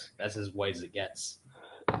 That's as white as it gets.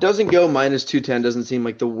 Doesn't go minus 210. Doesn't seem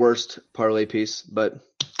like the worst parlay piece, but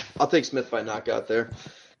I'll take Smith by knockout there.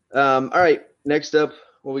 All right. Next up,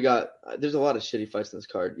 what we got? There's a lot of shitty fights in this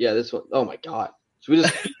card. Yeah, this one. Oh my God. Should we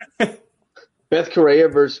just Beth Correa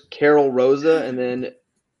versus Carol Rosa, and then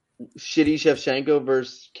shitty Shevchenko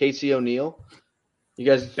versus Casey O'Neill? You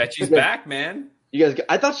guys, Bet she's back, man. You guys,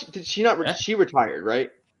 I thought she retired,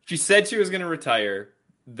 right? She said she was going to retire.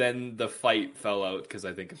 Then the fight fell out because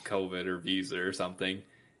I think of COVID or visa or something.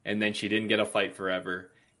 And then she didn't get a fight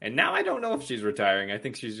forever. And now I don't know if she's retiring. I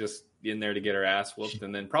think she's just in there to get her ass whooped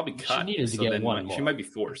and then probably cut. She needed to get one more. She might be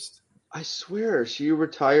forced. I swear she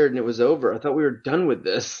retired and it was over. I thought we were done with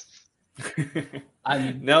this.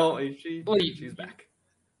 No, she's back.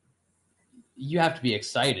 You have to be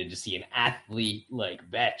excited to see an athlete like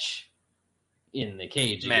Betch in the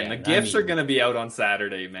cage man, again. The gifts are going to be out on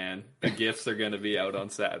Saturday, man. The gifts are going to be out on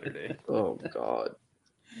Saturday. Oh, God.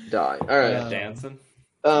 Die. All right. Dancing.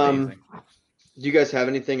 Do you guys have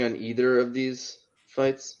anything on either of these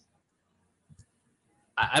fights?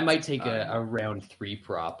 I might take a round 3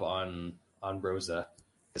 prop on Rosa.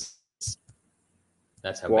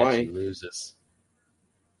 That's how bad she loses.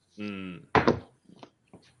 All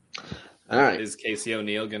right. Is Casey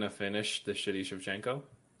O'Neill going to finish the shitty Shevchenko?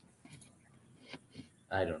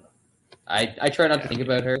 I don't know. I try not to think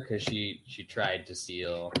about her because she tried to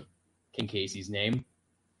steal King Casey's name.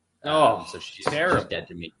 So she's dead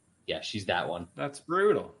to me. Yeah, she's that one. That's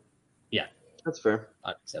brutal. Yeah. That's fair.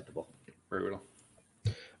 Unacceptable. Brutal.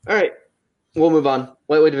 All right. We'll move on.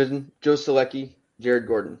 Lightweight division, Joe Solecki, Jared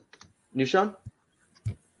Gordon. Nushan?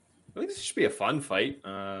 I think this should be a fun fight.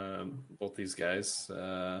 Both these guys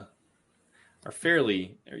are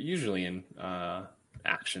usually in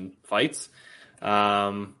action fights.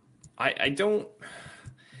 I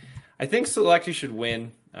think Solecki should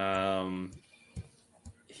win.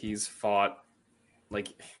 He's fought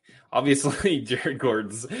obviously Jared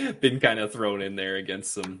Gordon's been kind of thrown in there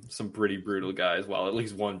against some pretty brutal guys. Well, at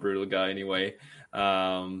least one brutal guy anyway.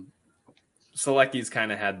 Solecki's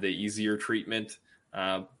kind of had the easier treatment,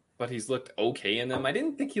 but he's looked okay in them. I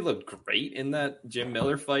didn't think he looked great in that Jim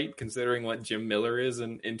Miller fight, considering what Jim Miller is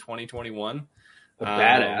in 2021. A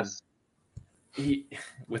badass. He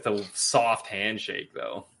with a soft handshake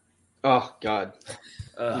though. Oh God,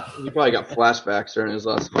 he probably got flashbacks during his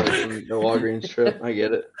last fight from the Walgreens trip. I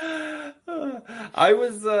get it. I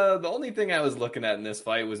was the only thing I was looking at in this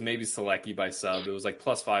fight was maybe Solecki by sub. It was like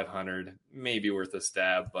plus 500, maybe worth a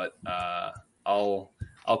stab, but I'll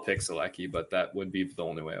pick Solecki, but that would be the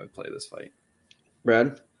only way I would play this fight.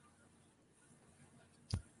 Brad?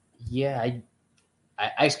 Yeah,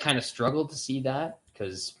 I kind of struggled to see that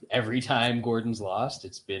because every time Gordon's lost,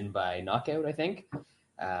 it's been by knockout, I think.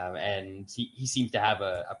 And he seems to have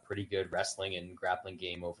a pretty good wrestling and grappling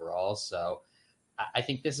game overall. So I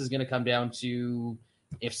think this is going to come down to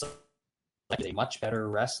if someone is a much better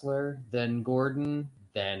wrestler than Gordon,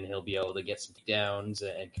 then he'll be able to get some downs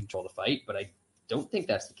and control the fight. But I don't think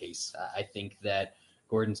that's the case. I think that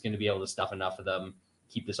Gordon's going to be able to stuff enough of them,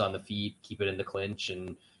 keep this on the feet, keep it in the clinch,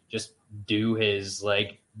 and just do his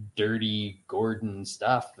dirty Gordon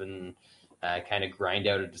stuff and kind of grind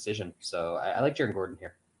out a decision. So I like Jared Gordon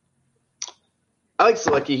here. I like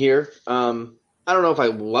Solecki here. I don't know if I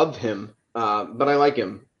love him, but I like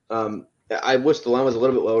him. I wish the line was a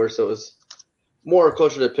little bit lower, so it was more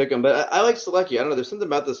closer to pick him. But I like Solecki. I don't know. There's something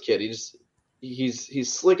about this kid.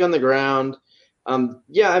 He's slick on the ground.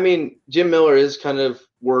 Yeah, I mean, Jim Miller is kind of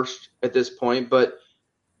worse at this point, but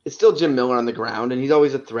it's still Jim Miller on the ground, and he's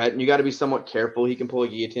always a threat. And you got to be somewhat careful. He can pull a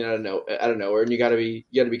guillotine out of nowhere, and you got to be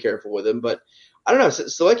careful with him. But I don't know.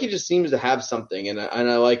 Solecki just seems to have something, and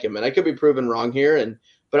I like him. And I could be proven wrong here,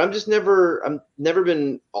 but I'm never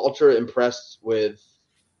been ultra impressed with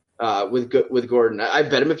Gordon. I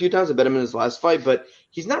bet him a few times. I bet him in his last fight, but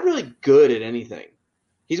he's not really good at anything.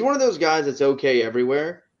 He's one of those guys that's okay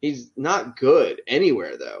everywhere. He's not good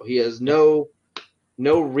anywhere though. He has no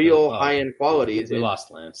real high-end qualities. We lost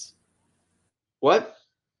Lance. What?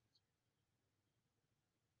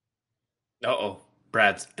 Uh-oh.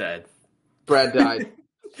 Brad's dead. Brad died.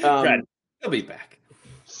 Brad, he'll be back.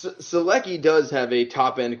 Solecki does have a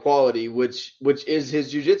top-end quality, which is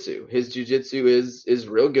his jiu-jitsu. His jiu-jitsu is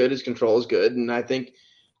real good. His control is good, and I think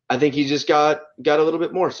he just got a little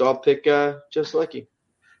bit more. So I'll pick Joe Solecki.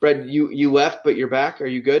 Brad, you left, but you're back. Are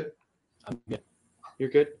you good? I'm good. You're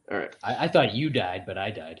good? All right. I thought you died, but I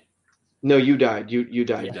died. No, you died. You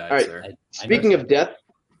died. You died, all right. sir. Speaking of death,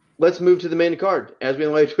 let's move to the main card. As we in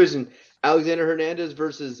the light division, Alexander Hernandez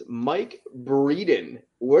versus Mike Breeden.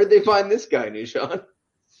 Where'd they find this guy, Nushan?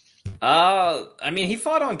 I mean, he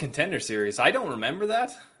fought on Contender Series. I don't remember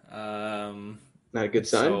that. Not a good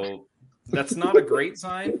sign. So that's not a great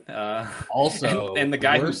sign. Also, and the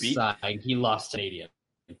guy who beat sign, he lost Canadian.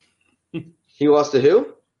 He lost to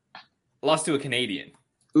who? Lost to a Canadian.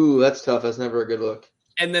 Ooh, that's tough. That's never a good look.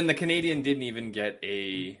 And then the Canadian didn't even get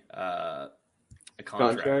a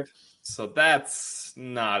contract. So that's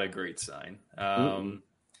not a great sign.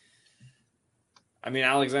 I mean,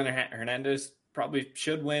 Alexander Hernandez probably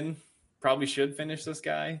should win. Probably should finish this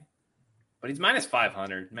guy. But he's minus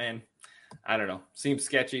 500, man. I don't know. Seems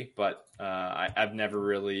sketchy, but I've never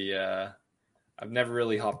really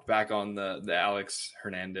hopped back on the Alex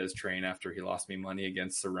Hernandez train after he lost me money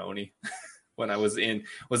against Cerrone when I was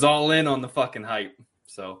all in on the fucking hype.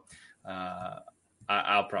 So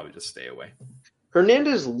I'll probably just stay away.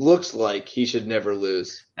 Hernandez looks like he should never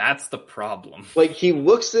lose. That's the problem. Like, he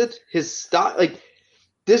looks at his style. Like,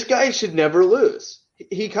 this guy should never lose.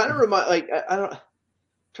 He kind of reminds, like, I don't. I'm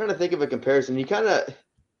trying to think of a comparison. He kind of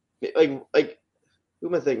like who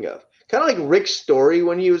am I thinking of? Kind of like Rick Story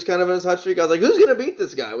when he was kind of in his hot streak. I was like, who's gonna beat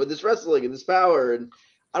this guy with this wrestling and this power? And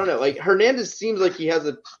I don't know. Like, Hernandez seems like he has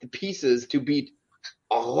the pieces to beat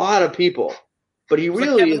a lot of people, but he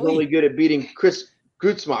really is only good at beating Chris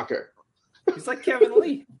Grutzmacher. He's like Kevin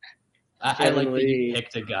Lee. I like that you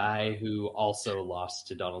picked a guy who also lost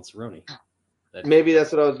to Donald Cerrone. Maybe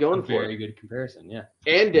that's what I was going for. Very good comparison, yeah.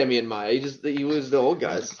 And Demian Maia. He was the old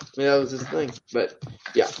guys. I mean, that was his thing. But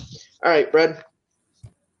yeah. All right, Brad.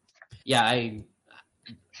 Yeah,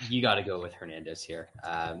 you got to go with Hernandez here.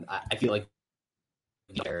 I feel like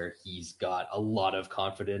he's got a lot of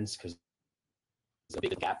confidence because there's a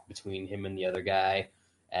big gap between him and the other guy.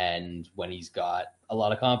 And when he's got a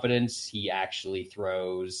lot of confidence, he actually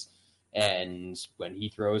throws. And when he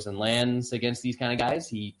throws and lands against these kind of guys,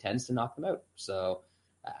 he tends to knock them out. So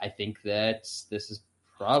I think that this is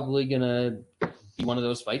probably going to be one of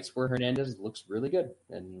those fights where Hernandez looks really good.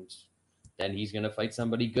 And then he's going to fight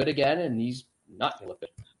somebody good again, and he's not going to look good.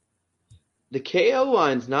 The KO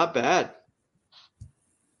line's not bad.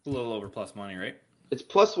 A little over plus money, right? It's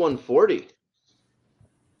plus 140.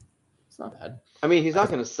 It's not bad. I mean, he's not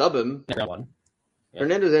going to sub him. Yeah.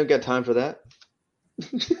 Hernandez ain't got time for that.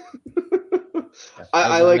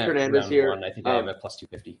 I like Hernandez here. I think I have a plus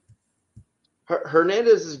 250.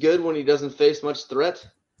 Hernandez is good when he doesn't face much threat.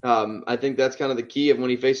 I think that's kind of the key of when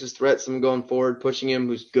he faces threat, someone going forward, pushing him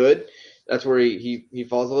who's good. That's where he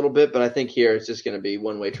falls a little bit. But I think here it's just going to be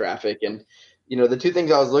one-way traffic. And, the two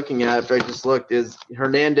things I was looking at after I just looked is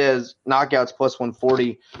Hernandez knockouts plus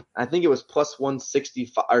 140. I think it was plus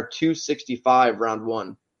 165 or 265 round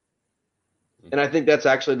one. And I think that's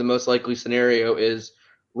actually the most likely scenario is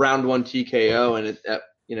round one TKO, and it's at,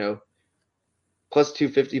 plus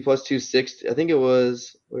 250, plus 260. I think it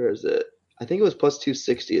was, where is it? I think it was plus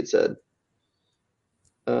 260, it said.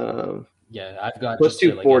 Yeah, I've got plus just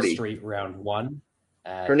 240. A straight round one.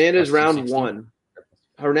 Hernandez round one.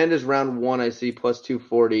 Hernandez round one, I see plus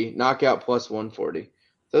 240. Knockout plus 140.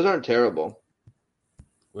 Those aren't terrible.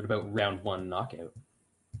 What about round one knockout?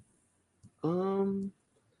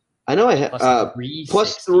 I know I had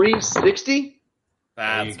plus 360.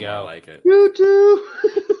 That's there you go. I like it. You too.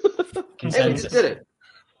 Consensus. Hey, we just did it.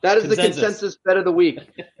 That is the consensus bet of the week.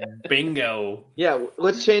 Bingo. Yeah,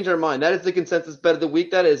 let's change our mind. That is the consensus bet of the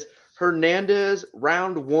week. That is Hernandez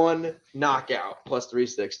round one knockout plus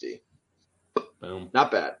 360. Boom. Not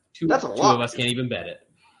bad. That's a lot. Two of us can't even bet it.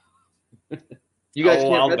 You guys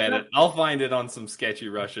can't I'll bet bet that? it. I'll find it on some sketchy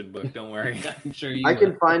Russian book. Don't worry. I'm sure you I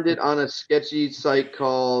can find it on a sketchy site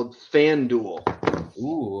called FanDuel.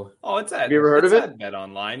 Ooh. Oh, it's at. Have you ever heard of it? Bet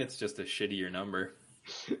online. It's just a shittier number.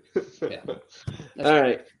 Yeah. All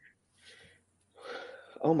right.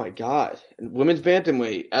 Oh my God! Women's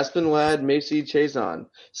bantamweight: Aspen Ladd, Macy Chiasson.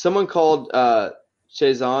 Someone called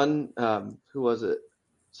Chiasson. Who was it?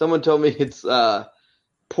 Someone told me it's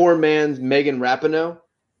poor man's Megan Rapinoe.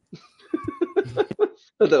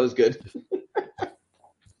 That was good.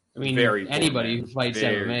 I mean, Very anybody who fights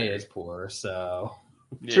very MMA is poor, so.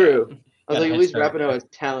 Yeah. True. I was like, Gotta at least start Rapinoe has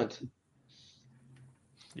talent.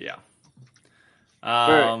 Yeah.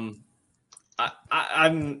 Right.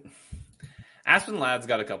 I'm Aspen Ladd's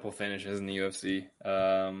got a couple finishes in the UFC.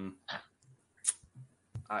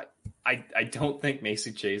 I don't think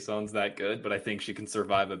Macy Chiasson's that good, but I think she can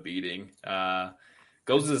survive a beating.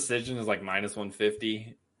 Goes to decision is like minus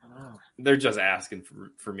 150. They're just asking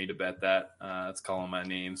for me to bet that. It's calling my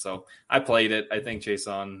name. So I played it. I think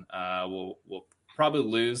Chiasson will probably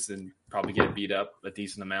lose and probably get beat up a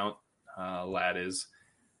decent amount. Ladd is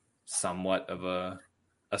somewhat of a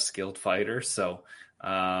skilled fighter. So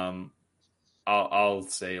I'll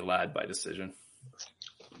say Ladd by decision.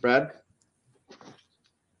 Brad?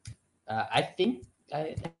 I think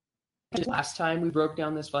last time we broke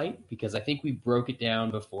down this fight, because I think we broke it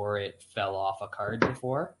down before it fell off a card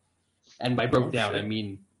before. And by broke down, I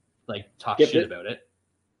mean, like, talk shit about it.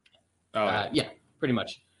 Yeah, pretty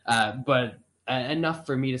much. But enough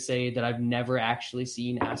for me to say that I've never actually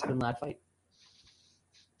seen Aspen Ladd fight.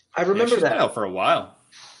 I remember she's that. been out for a while.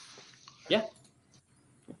 Yeah.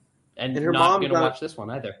 And her not mom's going to on- watch this one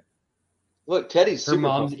either. Look, Teddy's Her super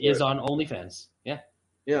mom pumped for is it. on OnlyFans. Yeah.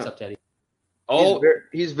 Yeah. What's up, Teddy? Oh,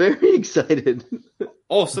 He's very excited.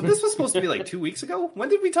 oh, so this was supposed to be like 2 weeks ago? When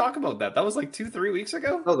did we talk about that? That was like 2-3 weeks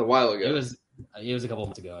ago? That was a while ago. It was a couple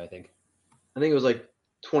months ago, I think. I think it was like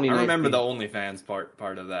 2019. I remember the OnlyFans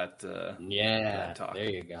part of that. Yeah, that talk. there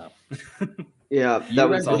you go. Yeah, You that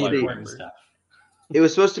was remember supposed the to be, important stuff. it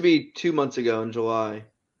was supposed to be 2 months ago in July.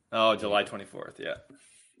 Oh, July 24th, yeah.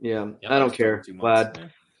 Yeah, Yep, I don't Still care. 2 months. Glad. Yeah.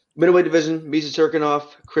 Middleweight division, Misha Cirkunov,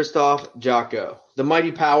 Krzysztof Jotko. The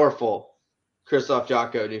mighty powerful Krzysztof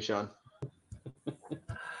Jotko, Nushan.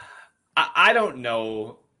 I don't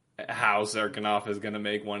know how Cirkunov is going to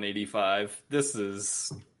make 185. This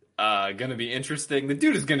is going to be interesting. The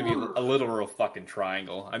dude is going to be a literal fucking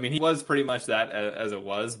triangle. I mean, he was pretty much that as it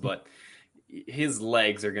was, but his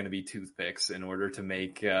legs are going to be toothpicks in order to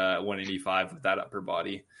make 185 with that upper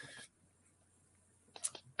body.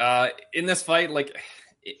 In this fight, like,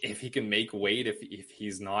 if he can make weight, if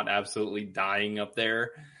he's not absolutely dying up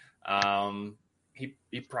there,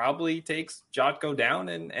 he probably takes Jotko down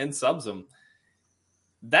and subs him.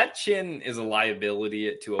 That chin is a liability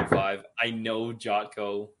at 205. I know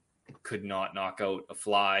Jotko could not knock out a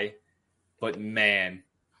fly, but man,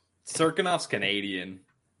 Cirkunov's Canadian.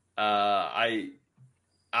 I'm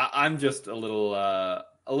just a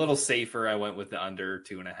little safer. I went with the under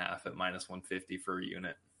 2.5 at -150 for a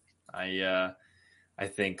unit. I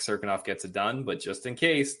think Cirkunov gets it done, but just in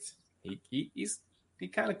case, he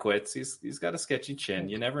kind of quits. He's got a sketchy chin.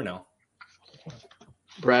 You never know.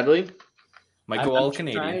 Bradley? Might go all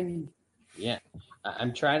Canadian.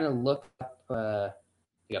 I'm trying to look up a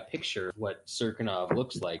picture of what Cirkunov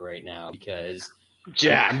looks like right now because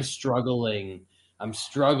Jack. I'm struggling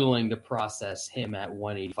to process him at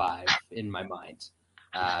 185 in my mind.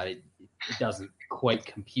 It doesn't quite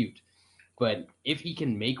compute. But if he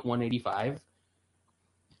can make 185,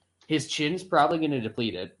 his chin's probably going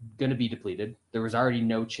to be depleted. There was already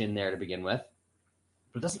no chin there to begin with.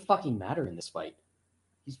 But it doesn't fucking matter in this fight.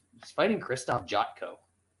 He's fighting Krzysztof Jotko.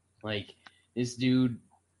 Like, this dude,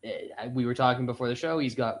 we were talking before the show,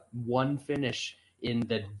 he's got one finish in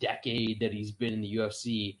the decade that he's been in the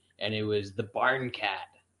UFC, and it was the Barn Cat.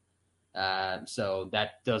 So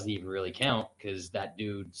that doesn't even really count because that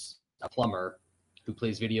dude's a plumber who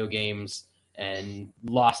plays video games and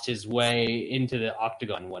lost his way into the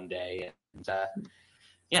octagon one day. And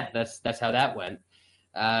that's how that went.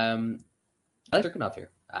 I like Cirkunov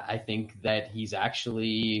here. I think that he's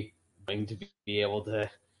actually going to be able to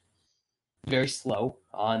be very slow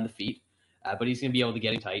on the feet, but he's going to be able to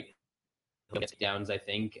get him tight. He'll get downs, I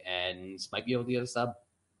think, and might be able to get a sub.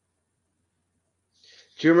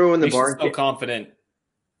 Do you remember when the He's Barn so Cat? confident.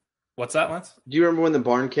 What's that, Lance? Do you remember when the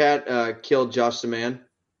Barn Cat killed Josh Saman?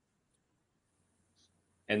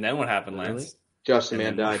 And then what happened, Lance? Really? Josh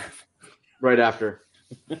Saman died right after.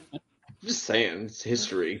 I'm just saying, it's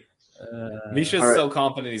history. Misha's All right. so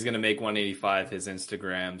confident he's going to make 185. His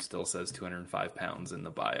Instagram still says 205 pounds in the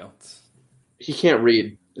bio. He can't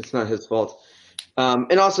read. It's not his fault.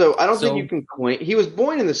 And also, I don't think you can claim he was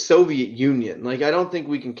born in the Soviet Union. Like, I don't think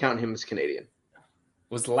we can count him as Canadian.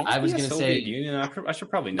 Was Latvia I was gonna Soviet say- Union? I should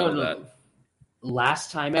probably know No. that.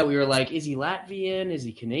 Last time out, we were like, is he Latvian? Is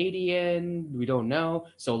he Canadian? We don't know.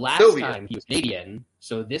 So last Soviet. time he was Canadian.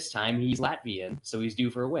 So this time he's Latvian. So he's due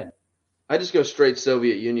for a win. I just go straight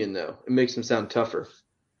Soviet Union, though. It makes him sound tougher.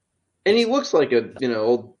 And he looks like a,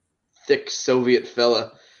 old, thick Soviet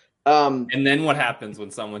fella. And then what happens when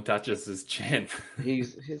someone touches his chin?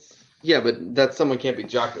 Yeah, but that someone can't be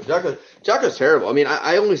Jotko. Jotko's terrible. I mean,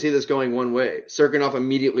 I only see this going one way. Cirkunov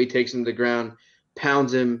immediately takes him to the ground,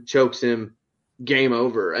 pounds him, chokes him, game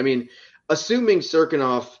over. I mean, assuming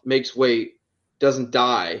Cirkunov makes weight, doesn't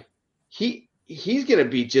die, he's going to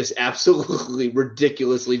be just absolutely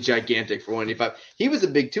ridiculously gigantic for 185. He was a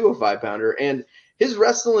big 205-pounder, and his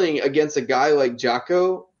wrestling against a guy like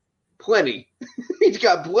Jotko, plenty. He's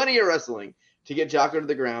got plenty of wrestling to get Jotko to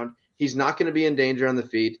the ground. He's not going to be in danger on the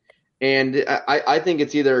feet. And I think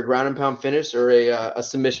it's either a ground and pound finish or a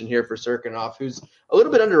submission here for Cirkunov, who's a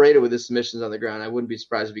little bit underrated with his submissions on the ground. I wouldn't be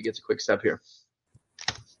surprised if he gets a quick step here.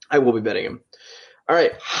 I will be betting him. All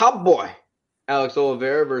right, hot boy, Alex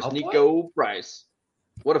Oliveira versus Hot boy? Nico Price.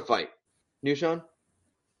 What a fight. Nushan?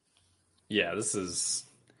 Yeah, this is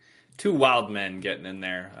two wild men getting in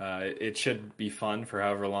there. It should be fun for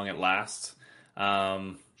however long it lasts.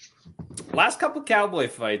 Last couple Cowboy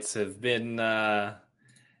fights have been kind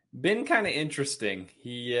of interesting.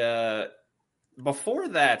 Before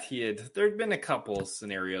that, there'd been a couple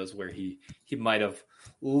scenarios where he might have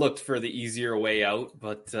looked for the easier way out,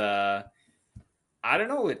 but I don't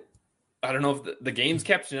know. I don't know if the game's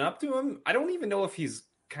catching up to him. I don't even know if he's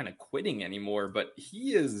kind of quitting anymore, but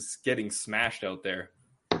he is getting smashed out there.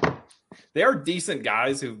 They are decent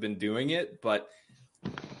guys who've been doing it, but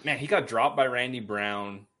man, he got dropped by Randy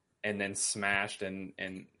Brown and then smashed, and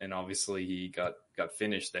obviously he got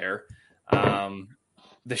finished there.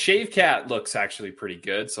 The Shave Cat looks actually pretty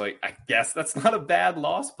good, so I guess that's not a bad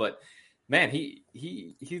loss, but man,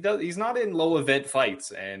 he's not in low event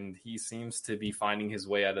fights, and he seems to be finding his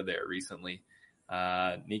way out of there recently.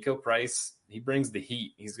 Nico Price, he brings the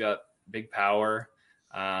heat. He's got big power.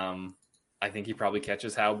 I think he probably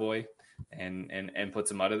catches Cowboy and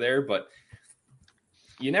puts him out of there, but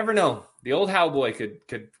you never know. The old Cowboy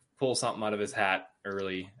could pull something out of his hat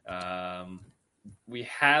early. We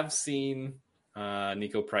have seen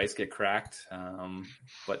Nico Price get cracked,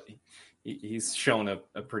 but he's shown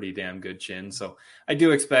a pretty damn good chin. So I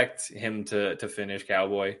do expect him to finish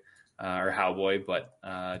Cowboy or Cowboy, but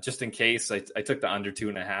just in case, I took the under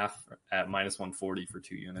 2.5 at -140 for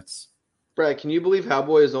 2 units. Brad, can you believe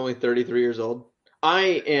Cowboy is only 33 years old?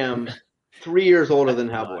 I am 3 years older than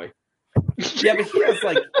Cowboy. Yeah, but he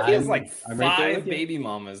has like 5 baby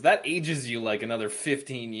mamas. That ages you like another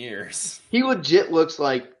 15 years. He legit looks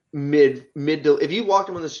like mid to. If you walked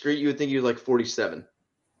him on the street, you would think he was like 47.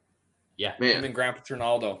 Yeah, man. Him and Grandpa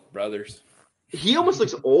Trinaldo, brothers. He almost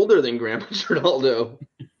looks older than Grandpa Trinaldo.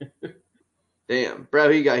 Damn, Brad,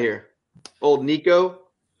 who you got here? Old Nico.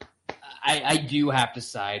 I do have to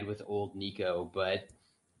side with old Nico, but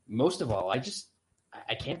most of all,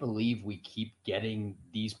 I can't believe we keep getting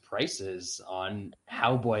these prices on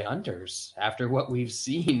Cowboy Hunters after what we've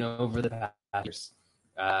seen over the past years.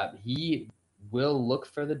 He will look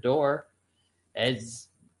for the door, as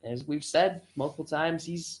we've said multiple times.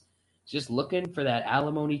 He's just looking for that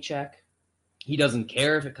alimony check. He doesn't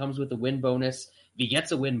care if it comes with a win bonus. If he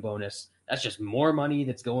gets a win bonus, that's just more money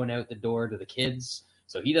that's going out the door to the kids.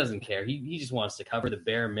 So he doesn't care. He just wants to cover the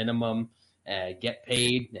bare minimum, get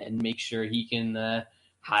paid, and make sure he can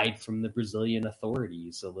hide from the Brazilian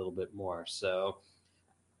authorities a little bit more. So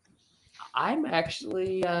I'm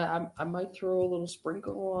actually I might throw a little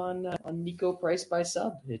sprinkle on Nico Price by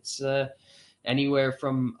sub. It's anywhere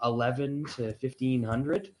from 11 to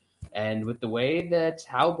 1,500, and with the way that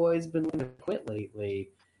Cowboy's been willing to quit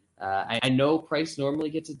lately, I know Price normally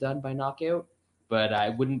gets it done by knockout, but I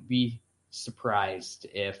wouldn't be surprised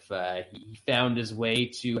if he found his way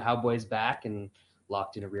to Cowboy's back and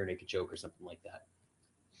locked in a rear naked choke or something like that.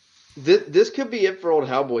 This could be it for old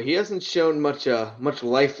Cowboy. He hasn't shown much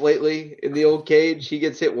life lately in the old cage. He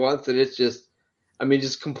gets hit once and it's just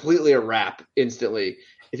completely a wrap instantly.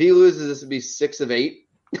 If he loses, this would be 6 of 8.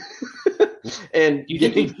 And do you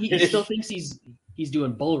think he still thinks he's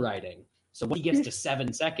doing bull riding? So when he gets to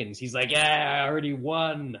 7 seconds, he's like, "Yeah, I already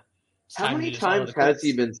won." How many times has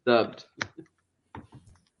he been stubbed?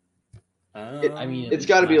 It's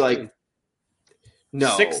got to be like no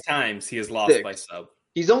 6 times he has lost by sub.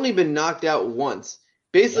 He's only been knocked out once.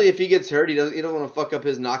 Basically, if he gets hurt, he don't want to fuck up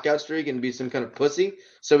his knockout streak and be some kind of pussy.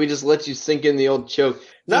 So he just lets you sink in the old choke.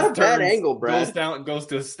 Not a bad angle, Brad. Goes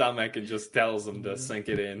to his stomach and just tells him to sink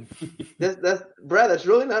it in. That's Brad. That's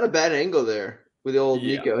really not a bad angle there with the old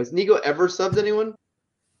Nico. Has Nico ever subbed anyone?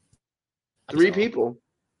 3 people.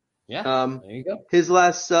 Yeah, there you go. His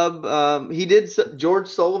last sub, he did George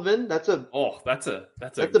Sullivan. That's a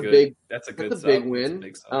big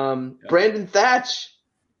win. Brandon Thatch.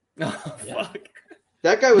 Oh, fuck.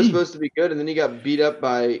 That guy was supposed to be good, and then he got beat up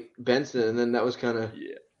by Benson, and then that was kind of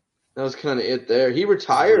it there. He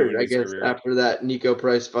retired, I guess, after that Nico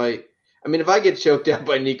Price fight. I mean, if I get choked out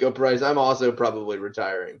by Nico Price, I'm also probably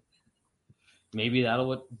retiring. Maybe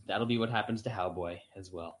that'll be what happens to Cowboy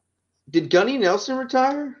as well. Did Gunny Nelson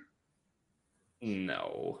retire?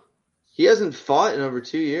 No. He hasn't fought in over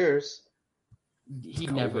 2 years. He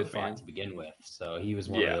never fought to begin with, so he was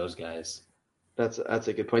one of those guys. That's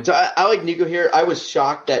a good point. So I like Nico here. I was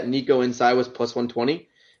shocked that Nico inside was plus 120.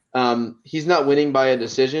 He's not winning by a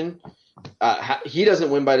decision. He doesn't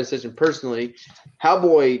win by decision personally.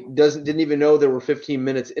 Cowboy didn't even know there were 15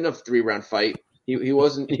 minutes in a 3-round fight. He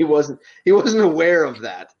wasn't aware of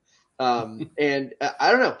that. And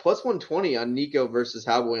I don't know, plus 120 on Nico versus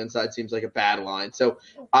Cowboy inside seems like a bad line. So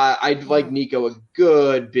I'd like Nico a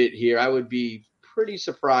good bit here. I would be pretty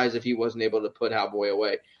surprised if he wasn't able to put Cowboy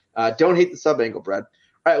away. Don't hate the sub angle, Brad.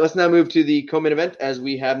 All right, let's now move to the co-main event as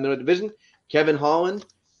we have no division. Kevin Holland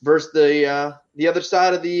versus the other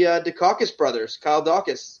side of the Dukaukaus brothers, Kyle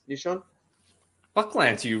Dawkins. You, Sean?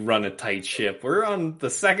 Bucklands, you run a tight ship. We're on the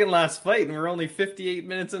second last fight, and we're only 58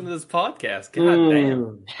 minutes into this podcast. God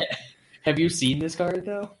damn. Have you seen this card,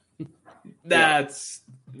 though? That's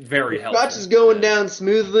very helpful. Scotch is going down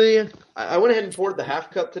smoothly. I went ahead and poured the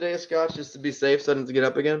half cup today of Scotch just to be safe, so I didn't get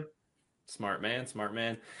up again. Smart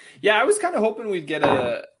man. Yeah, I was kind of hoping we'd get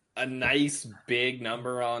a nice big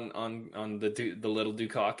number on the little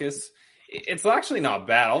Dukaukaus. It's actually not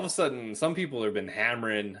bad. All of a sudden, some people have been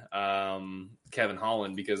hammering Kevin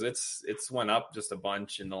Holland because it's went up just a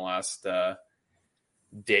bunch in the last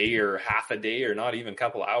day or half a day or not even a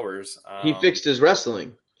couple hours. He fixed his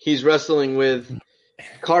wrestling. He's wrestling with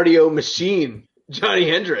cardio machine Johnny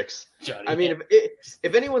Hendricks. I mean,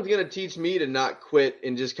 if anyone's going to teach me to not quit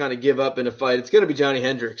and just kind of give up in a fight, it's going to be Johnny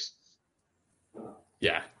Hendricks.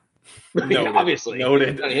 Yeah. Obviously.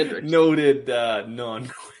 Noted Johnny Hendricks. Noted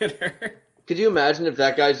non-quitter. Could you imagine if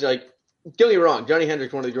that guy's like, don't get me wrong, Johnny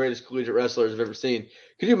Hendricks, one of the greatest collegiate wrestlers I've ever seen.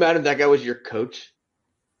 Could you imagine if that guy was your coach?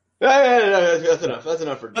 That's enough. That's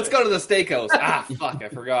enough for today. Let's go to the steakhouse. Fuck, I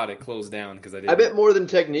forgot it closed down because I bet more than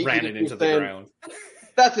technique. Ran it into the ground.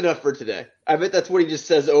 That's enough for today. I bet that's what he just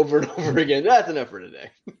says over and over again. That's enough for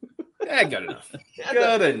today. Good enough.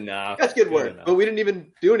 Good enough. That's good work. But we didn't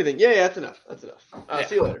even do anything. Yeah, that's enough. That's enough.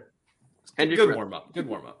 See you later. And good warm up.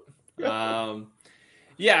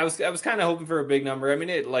 Yeah, I was kind of hoping for a big number. I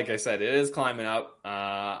mean, like I said, it is climbing up.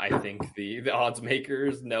 I think the odds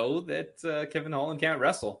makers know that Kevin Holland can't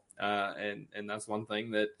wrestle, and that's one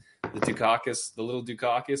thing that the little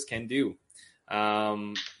Dukaukaus can do.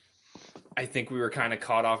 I think we were kind of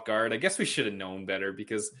caught off guard. I guess we should have known better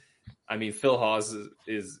because, I mean, Phil Hawes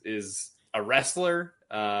is a wrestler,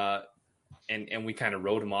 and we kind of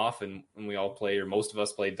wrote him off, and we all played, or most of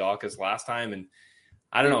us played Dukaukaus last time, and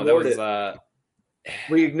I don't know. That was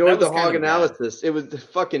we ignored the Hog analysis. It was the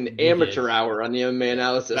fucking amateur hour on the MMA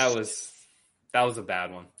Analysis. That was a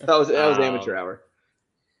bad one. That was amateur hour.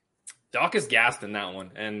 Dukaukaus gassed in that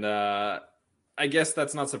one, and I guess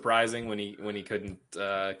that's not surprising when he couldn't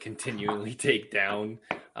continually take down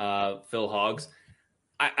Phil Hoggs.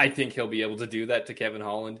 I think he'll be able to do that to Kevin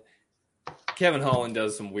Holland. Kevin Holland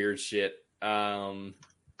does some weird shit.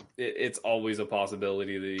 It's always a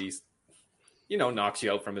possibility that he's, knocks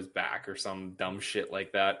you out from his back or some dumb shit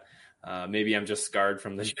like that. Maybe I'm just scarred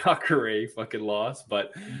from the Jacare fucking loss,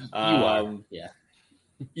 but you are. Yeah.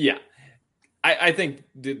 Yeah. I think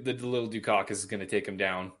the little Dukaukaus is going to take him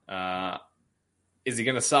down. Is he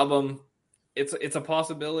going to sub him? It's a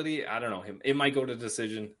possibility. I don't know. It might go to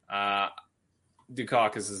decision.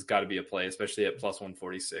 Dukaukaus has got to be a play, especially at plus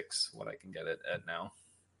 146, what I can get it at now.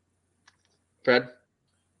 Fred?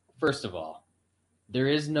 First of all, there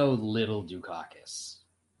is no little Dukaukaus.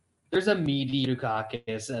 There's a meaty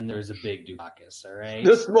Dukaukaus and there's a big Dukaukaus, all right?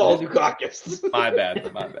 The small Dukaukaus. My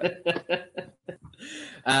bad.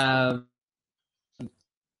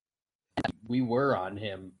 We were on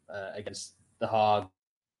him against the Hog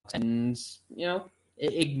and,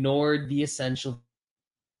 ignored the essential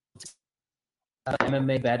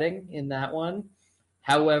MMA betting in that one.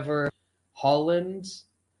 However, Holland,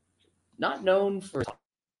 not known for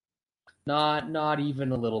not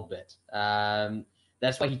even a little bit.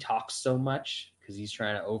 That's why he talks so much, because he's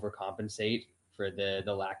trying to overcompensate for the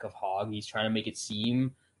lack of Hog. He's trying to make it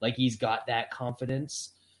seem like he's got that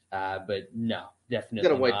confidence, but no, definitely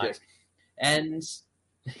got a white not. dick. And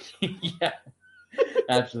yeah,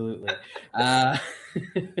 absolutely. Let's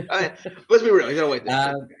be real. He's got a white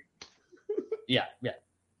dick. Yeah.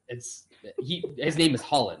 His name is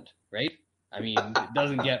Holland, right? I mean, it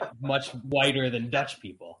doesn't get much whiter than Dutch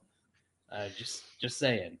people. Just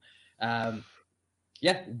saying.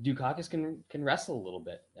 Dukaukaus can wrestle a little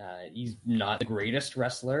bit. He's not the greatest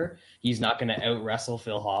wrestler. He's not going to out-wrestle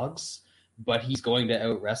Phil Hoggs, but he's going to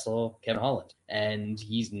out-wrestle Kevin Holland. And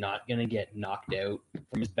he's not going to get knocked out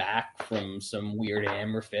from his back from some weird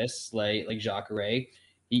hammer fists like Jacare.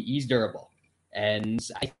 He's durable. And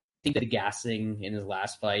I think that the gassing in his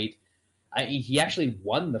last fight, he actually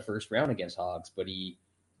won the first round against Hoggs, but he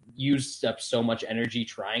used up so much energy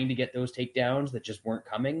trying to get those takedowns that just weren't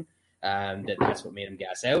coming. That's what made him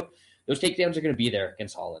gas out. Those takedowns are going to be there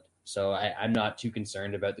against Holland. So I'm not too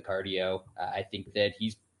concerned about the cardio. I think that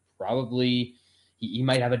he's probably, he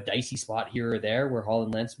might have a dicey spot here or there where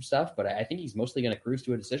Holland lands some stuff, but I think he's mostly going to cruise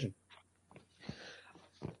to a decision.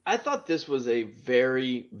 I thought this was a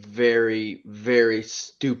very, very, very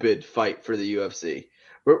stupid fight for the UFC,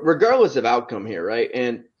 regardless of outcome here, right?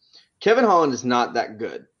 And Kevin Holland is not that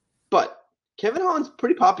good, but Kevin Holland's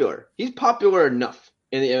pretty popular. He's popular enough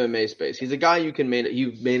in the MMA space. He's a guy you main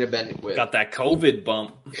event with. Got that COVID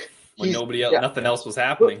bump when nothing else was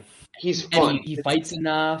happening. He's fun. He fights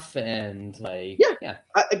enough, and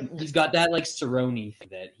he's got that Cerrone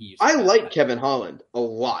that he used to I like Kevin Holland a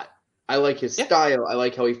lot. I like his style. I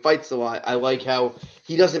like how he fights a lot. I like how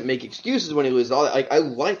he doesn't make excuses when he loses. I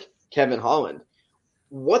like Kevin Holland.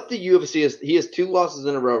 What the UFC is, he has 2 losses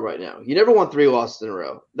in a row right now. You never want 3 losses in a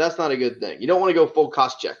row. That's not a good thing. You don't want to go full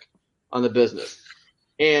cost check on the business.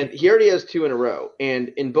 And he already has 2 in a row. And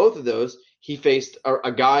in both of those, he faced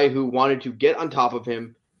a guy who wanted to get on top of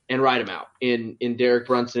him and ride him out in Derek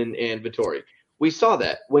Brunson and Vettori. We saw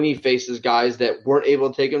that when he faces guys that weren't able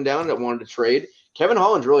to take him down, that wanted to trade. Kevin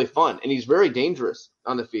Holland's really fun, and he's very dangerous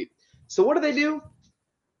on the feet. So what do?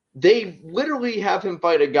 They literally have him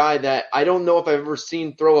fight a guy that I don't know if I've ever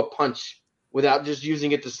seen throw a punch without just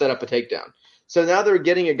using it to set up a takedown. So now they're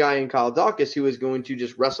getting a guy in Kyle Daukaus who is going to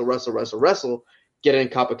just wrestle, get in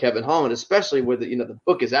cup of Kevin Holland, especially with the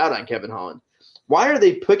book is out on Kevin Holland. Why are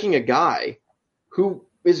they picking a guy who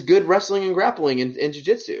is good wrestling and grappling and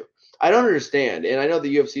jiu-jitsu? I don't understand. And I know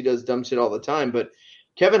the UFC does dumb shit all the time, but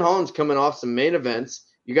Kevin Holland's coming off some main events.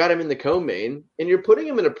 You got him in the co-main, and you're putting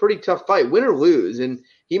him in a pretty tough fight, win or lose. And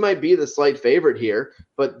he might be the slight favorite here,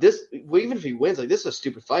 but even if he wins, this is a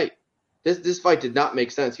stupid fight. This fight did not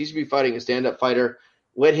make sense. He should be fighting a stand-up fighter.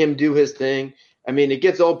 Let him do his thing. I mean, it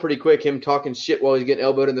gets old pretty quick, him talking shit while he's getting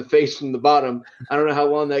elbowed in the face from the bottom. I don't know how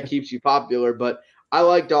long that keeps you popular, but I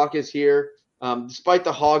like Daukaus here. Despite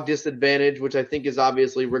the hog disadvantage, which I think is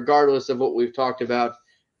obviously, regardless of what we've talked about,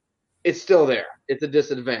 it's still there. It's a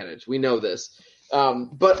disadvantage. We know this.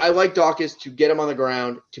 But I like Daukaus to get him on the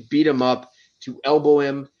ground, to beat him up, to elbow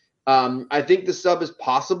him. I think the sub is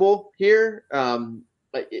possible here.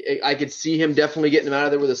 I could see him definitely getting him out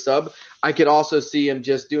of there with a sub. I could also see him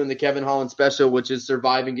just doing the Kevin Holland special, which is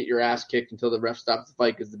survive and get your ass kicked until the ref stops the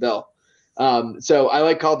fight because the bell. So I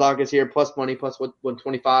like Kyle Daukaus here, plus money, plus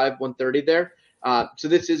 125, 130 there. So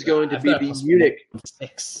this is going to be the Munich.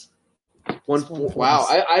 6. Wow,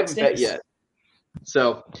 I haven't bet yet.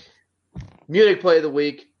 So Munich play of the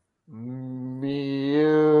week. Munich.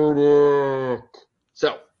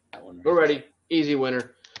 So we're ready. Easy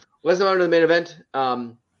winner. Let's move on to the main event.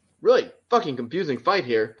 Really fucking confusing fight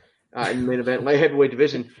here in the main event. Light heavyweight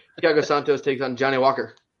division. Thiago Santos takes on Johnny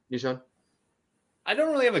Walker. You, Sean? I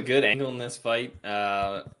don't really have a good angle in this fight.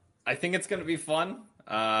 I think it's going to be fun.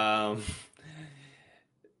 Thiago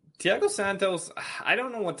Santos, I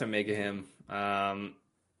don't know what to make of him.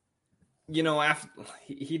 After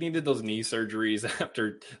he needed those knee surgeries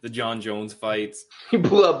after the John Jones fights. He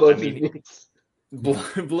blew up both his knees.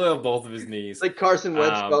 Blew up both of his knees. Like Carson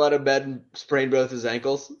Wentz fell out of bed and sprained both his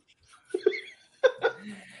ankles.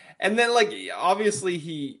 And then, obviously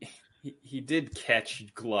he did catch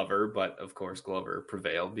Glover, but of course Glover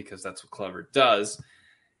prevailed because that's what Glover does.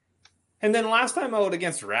 And then last time out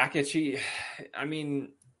against Rakic, he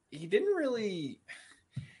didn't really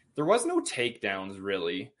 – there was no takedowns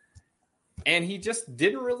really. And he just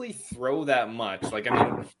didn't really throw that much.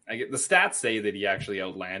 The stats say that he actually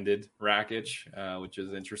outlanded Rakic, which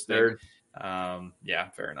is interesting. Yeah,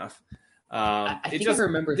 fair enough. I just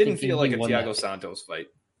didn't feel like a Thiago Santos fight.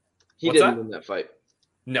 He didn't win that fight.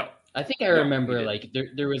 No. I think I remember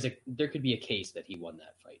there could be a case that he won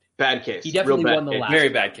that fight. Bad case. He definitely won the last. Very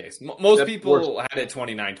bad case. Most people had it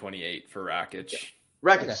 29-28 for Rakic. Yeah.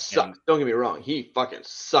 Rakic sucks. Don't get me wrong. He fucking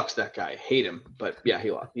sucks, that guy. I hate him. But yeah, he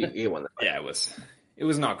lost. He won that fight. Yeah, it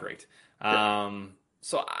was not great.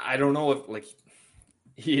 So I don't know if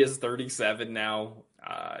he is 37 now.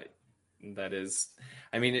 That is,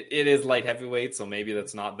 it is light heavyweight, so maybe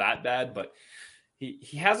that's not that bad, but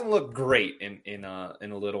he hasn't looked great in a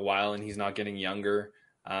little while, and he's not getting younger.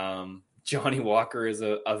 Johnny Walker is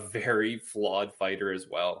a very flawed fighter as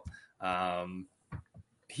well.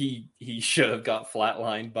 He should have got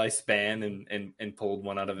flatlined by Spann and pulled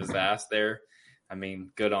one out of his ass there.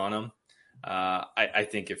 Good on him. I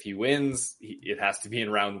think if he wins, it has to be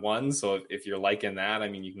in round 1. So if you're liking that,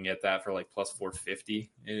 you can get that for plus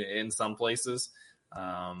 450 in some places.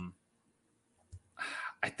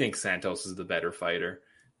 I think Santos is the better fighter.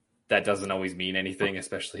 That doesn't always mean anything,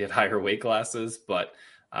 especially at higher weight classes, but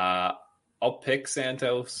I'll pick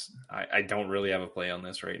Santos. I don't really have a play on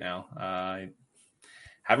this right now. I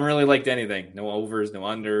haven't really liked anything. No overs, no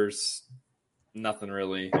unders. Nothing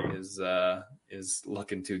really is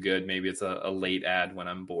looking too good. Maybe it's a late ad when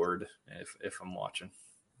I'm bored if I'm watching.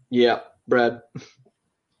 Yeah, Brad.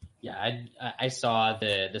 Yeah, I saw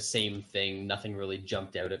the same thing. Nothing really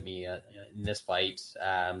jumped out at me in this fight.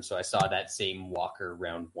 So I saw that same Walker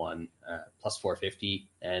round 1 plus 450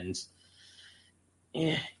 and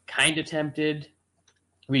kind of tempted.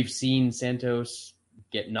 We've seen Santos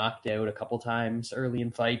get knocked out a couple times early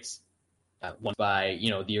in fights. One by,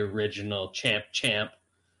 the original champ,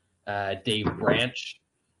 Dave Branch,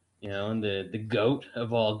 and the GOAT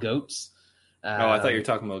of all goats. I thought you were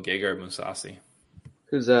talking about Gegard Mousasi.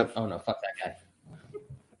 Who's that? Oh no, fuck that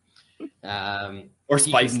guy. Or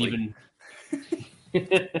Spicely.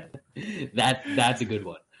 That's a good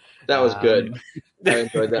one. That was good. I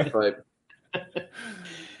enjoyed that fight.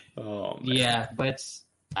 Oh man. Yeah, but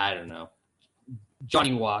I don't know.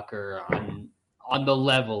 Johnny Walker on the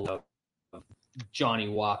level of Johnny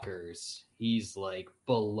Walker's, he's like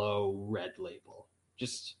below Red Label.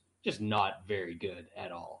 Just not very good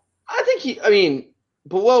at all. I think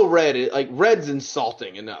below Red, like Red's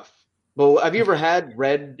insulting enough. But have you ever had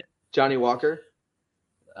Red Johnny Walker?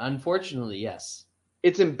 Unfortunately, yes.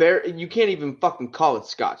 It's embarrassing. You can't even fucking call it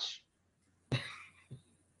Scotch.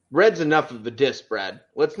 Red's enough of a diss, Brad.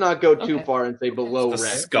 Let's not go too far and say below Red.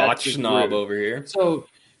 Scotch snob over here. So,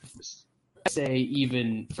 I say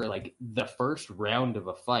even for like the first round of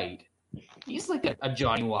a fight, he's like a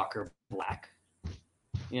Johnny Walker Black.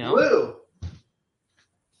 You know? Blue.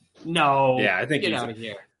 No. Yeah, I think get he's out of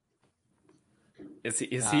here. Is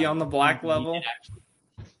he on the black level?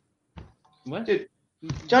 What? Dude,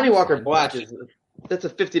 Johnny Walker Black that's a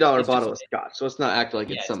 $50 bottle of Scotch, so let's not act like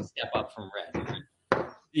it's some step up from Red.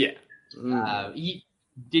 Yeah.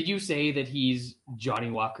 Did you say that he's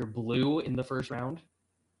Johnny Walker Blue in the first round?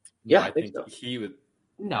 Yeah, No, I think so. he would.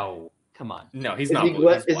 No, come on. No, he's Is not.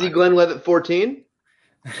 is he Glenn Levitt 14?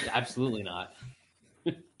 Absolutely not.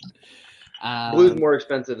 Blue's more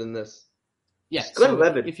expensive than this. Yeah, Glenn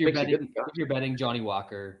Levitt if you're makes a good betting Johnny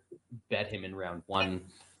Walker, bet him in round one.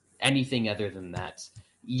 Anything other than that,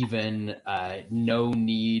 even no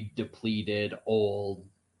need depleted old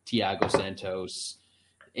Thiago Santos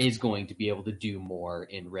is going to be able to do more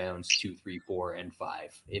in rounds 2, 3, 4, and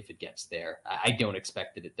 5 if it gets there. I don't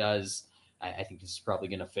expect that it does. I think this is probably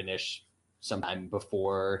going to finish sometime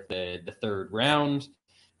before the third round.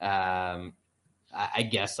 I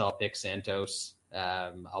guess I'll pick Santos.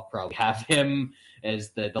 I'll probably have him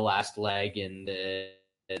as the last leg in the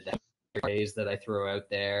days that I throw out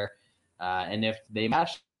there. And if they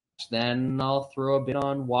match, then I'll throw a bit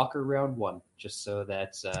on Walker round 1, just so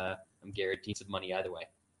that I'm guaranteed some money either way.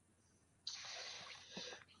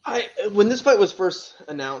 When this fight was first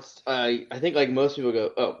announced, I think like most people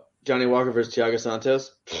go, oh, Johnny Walker versus Thiago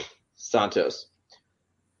Santos. Santos.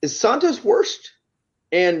 Is Santos worst?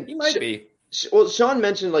 And He might be. Well, Sean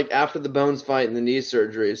mentioned like after the Bones fight and the knee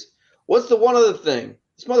surgeries. What's the one other thing?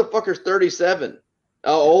 This motherfucker's 37.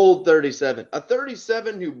 Old 37. A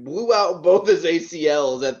 37 who blew out both his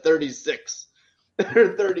ACLs at 36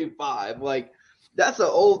 or 35. Like, that's an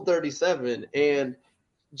old 37. And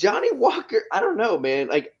Johnny Walker, I don't know, man.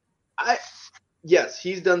 Like, yes,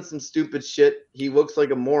 he's done some stupid shit. He looks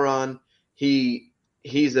like a moron.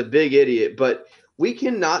 He's a big idiot. But we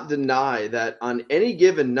cannot deny that on any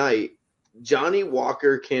given night, Johnny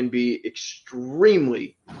Walker can be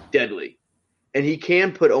extremely deadly. And he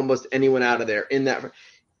can put almost anyone out of there in that.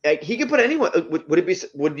 Like, he could put anyone.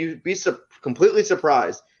 Would you be completely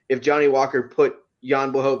surprised if Johnny Walker put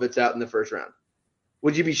Jan Blachowicz out in the first round?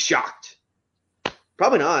 Would you be shocked?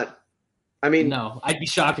 Probably not. I mean, no, I'd be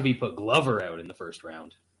shocked if he put Glover out in the first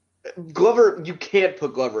round. Glover, you can't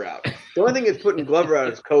put Glover out. The only thing that's putting Glover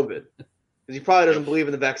out is COVID, because he probably doesn't believe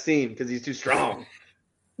in the vaccine because he's too strong.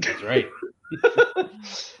 That's right.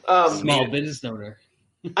 Small business owner.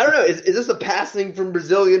 I don't know. Is this a passing from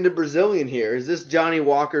Brazilian to Brazilian here? Is this Johnny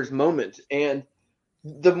Walker's moment? And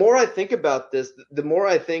the more I think about this, the more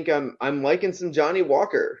I think I'm liking some Johnny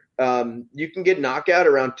Walker. You can get knockout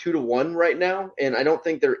around 2-1 right now, and I don't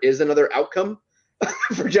think there is another outcome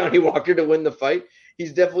for Johnny Walker to win the fight.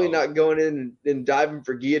 He's definitely not going in and diving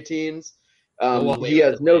for guillotines. He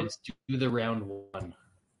has no to the round 1.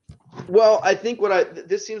 Well, I think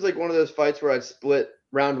this seems like one of those fights where I'd split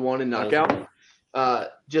round 1 and knockout,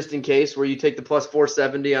 just in case, where you take the plus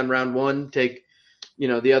 470 on round 1, take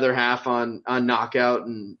the other half on knockout,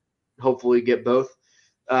 and hopefully get both.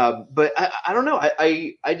 But I don't know.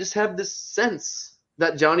 I just have this sense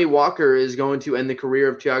that Johnny Walker is going to end the career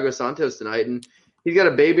of Thiago Santos tonight, and he's got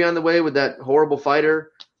a baby on the way with that horrible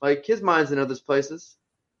fighter. Like, his mind's in other places.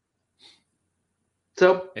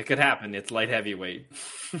 So it could happen. It's light heavyweight.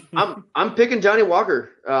 I'm picking Johnny Walker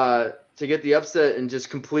to get the upset and just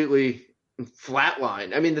completely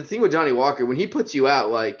flatline. I mean, the thing with Johnny Walker, when he puts you out,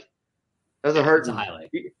 like, that's a hurt. It's a highlight.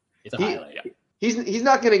 It's a highlight. Yeah. He's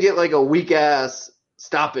not going to get like a weak ass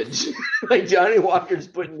stoppage like Johnny Walker's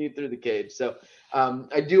putting you through the cage. So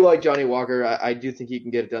I do like Johnny Walker. I do think he can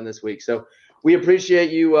get it done this week. So we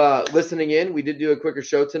appreciate you listening in. We did do a quicker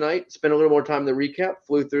show tonight. Spent a little more time to recap.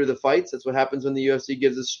 Flew through the fights. That's what happens when the UFC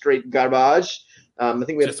gives us straight garbage. I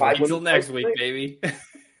think we had just 5 until next week, baby.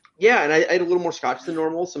 Yeah, and I had a little more scotch than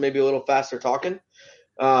normal, so maybe a little faster talking.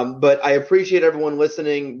 But I appreciate everyone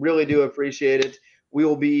listening. Really do appreciate it. We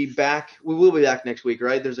will be back. We will be back next week,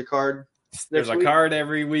 right? There's a card. There's a card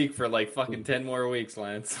every week for like fucking 10 more weeks,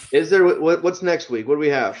 Lance. Is there? What's next week? What do we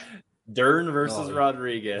have? Dern versus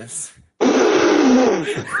Rodriguez.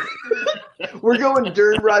 We're going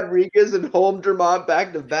Dern Rodriguez and Holm Dermott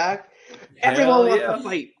back to back. Everyone wants to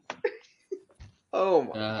fight. Oh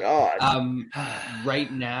my god!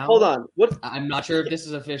 Right now, hold on. What? I'm not sure if this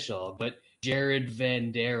is official, but Jared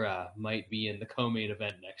Vandera might be in the co-main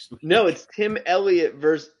event next week. No, it's Tim Elliott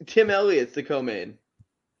versus Tim Elliott's the co-main.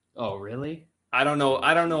 Oh, really? I don't know.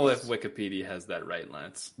 I don't know if Wikipedia has that right,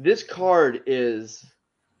 Lance. This card is.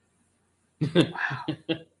 Wow.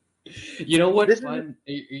 You know what?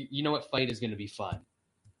 You know what fight is going to be fun?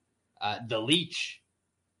 The Leech.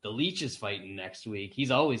 The Leech is fighting next week. He's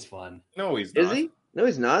always fun. No, he's not. Is he? No,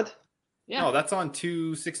 he's not. Yeah. No, that's on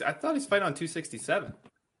 260. I thought he's fighting on 267.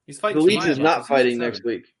 He's fighting. The Leech is not fighting next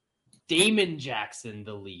week. Damon Jackson,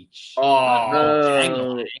 the Leech.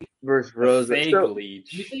 Versus Rosa. Fake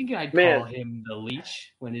Leech. You think I'd call him the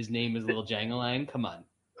Leech when his name is Little Jangalang? Come on.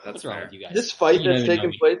 What's wrong with you guys? This fight that's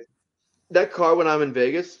taking place, that card when I'm in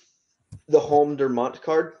Vegas, the Holm Dermott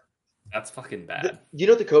card. That's fucking bad. Do you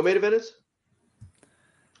know what the co-main event is?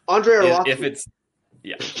 Andre Arlovski. If it's,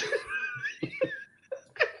 yeah.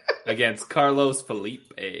 Against Carlos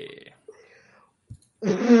Felipe.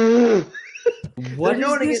 They're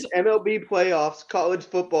going against MLB playoffs, college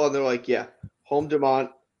football, and they're like, yeah, Holm Dermott,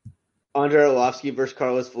 Andre Arlovski versus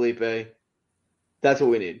Carlos Felipe. That's what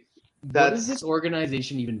we need. What is this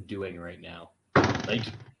organization even doing right now? Like,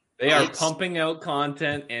 they are pumping out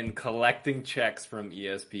content and collecting checks from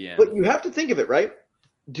ESPN. But you have to think of it, right?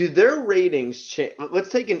 Do their ratings change? Let's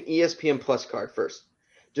take an ESPN Plus card first.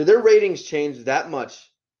 Do their ratings change that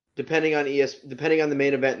much depending on the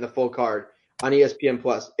main event and the full card on ESPN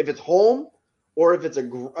Plus? If it's Holm or if it's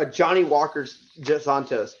a Johnny Walker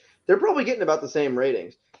Santos, they're probably getting about the same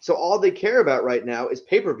ratings. So all they care about right now is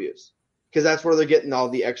pay-per-views because that's where they're getting all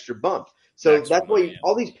the extra bump. So that's why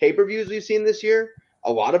all these pay-per-views we've seen this year,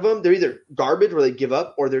 a lot of them, they're either garbage where they give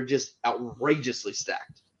up or they're just outrageously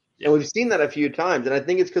stacked. And we've seen that a few times, and I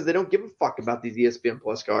think it's because they don't give a fuck about these ESPN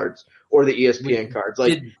Plus cards or the ESPN cards.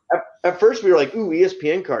 Like at first we were like, ooh,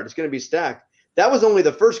 ESPN card, it's going to be stacked. That was only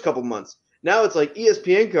the first couple months. Now it's like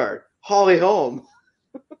ESPN card, Holly Holm.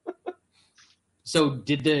 So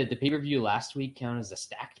did the pay-per-view last week count as a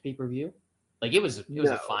stacked pay-per-view? Like it was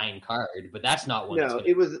a fine card, but that's not one. No,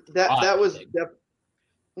 it was that was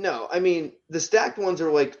no. I mean, the stacked ones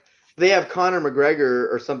are like. They have Conor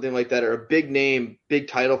McGregor or something like that, or a big name, big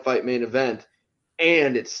title fight main event,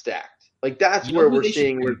 and it's stacked. Like that's where we're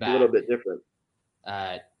seeing it's a little bit different.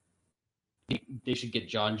 They should get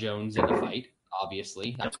John Jones in the fight,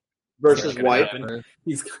 obviously. Versus White.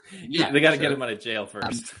 They got to get him out of jail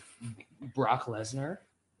first. Brock Lesnar.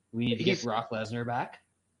 We need to get Brock Lesnar back.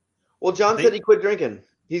 Well, John said he quit drinking.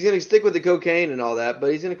 He's going to stick with the cocaine and all that,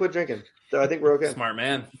 but he's going to quit drinking. So I think we're okay. Smart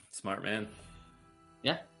man.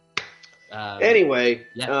 Yeah. Anyway,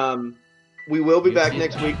 we will be back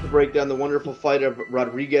next week to break down the wonderful fight of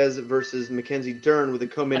Rodriguez versus Mackenzie Dern with a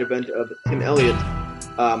co-main event of Tim Elliott.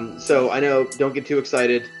 So I know, don't get too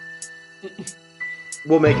excited.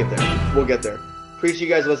 We'll make it there. We'll get there. Appreciate you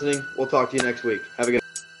guys listening. We'll talk to you next week. Have a good night.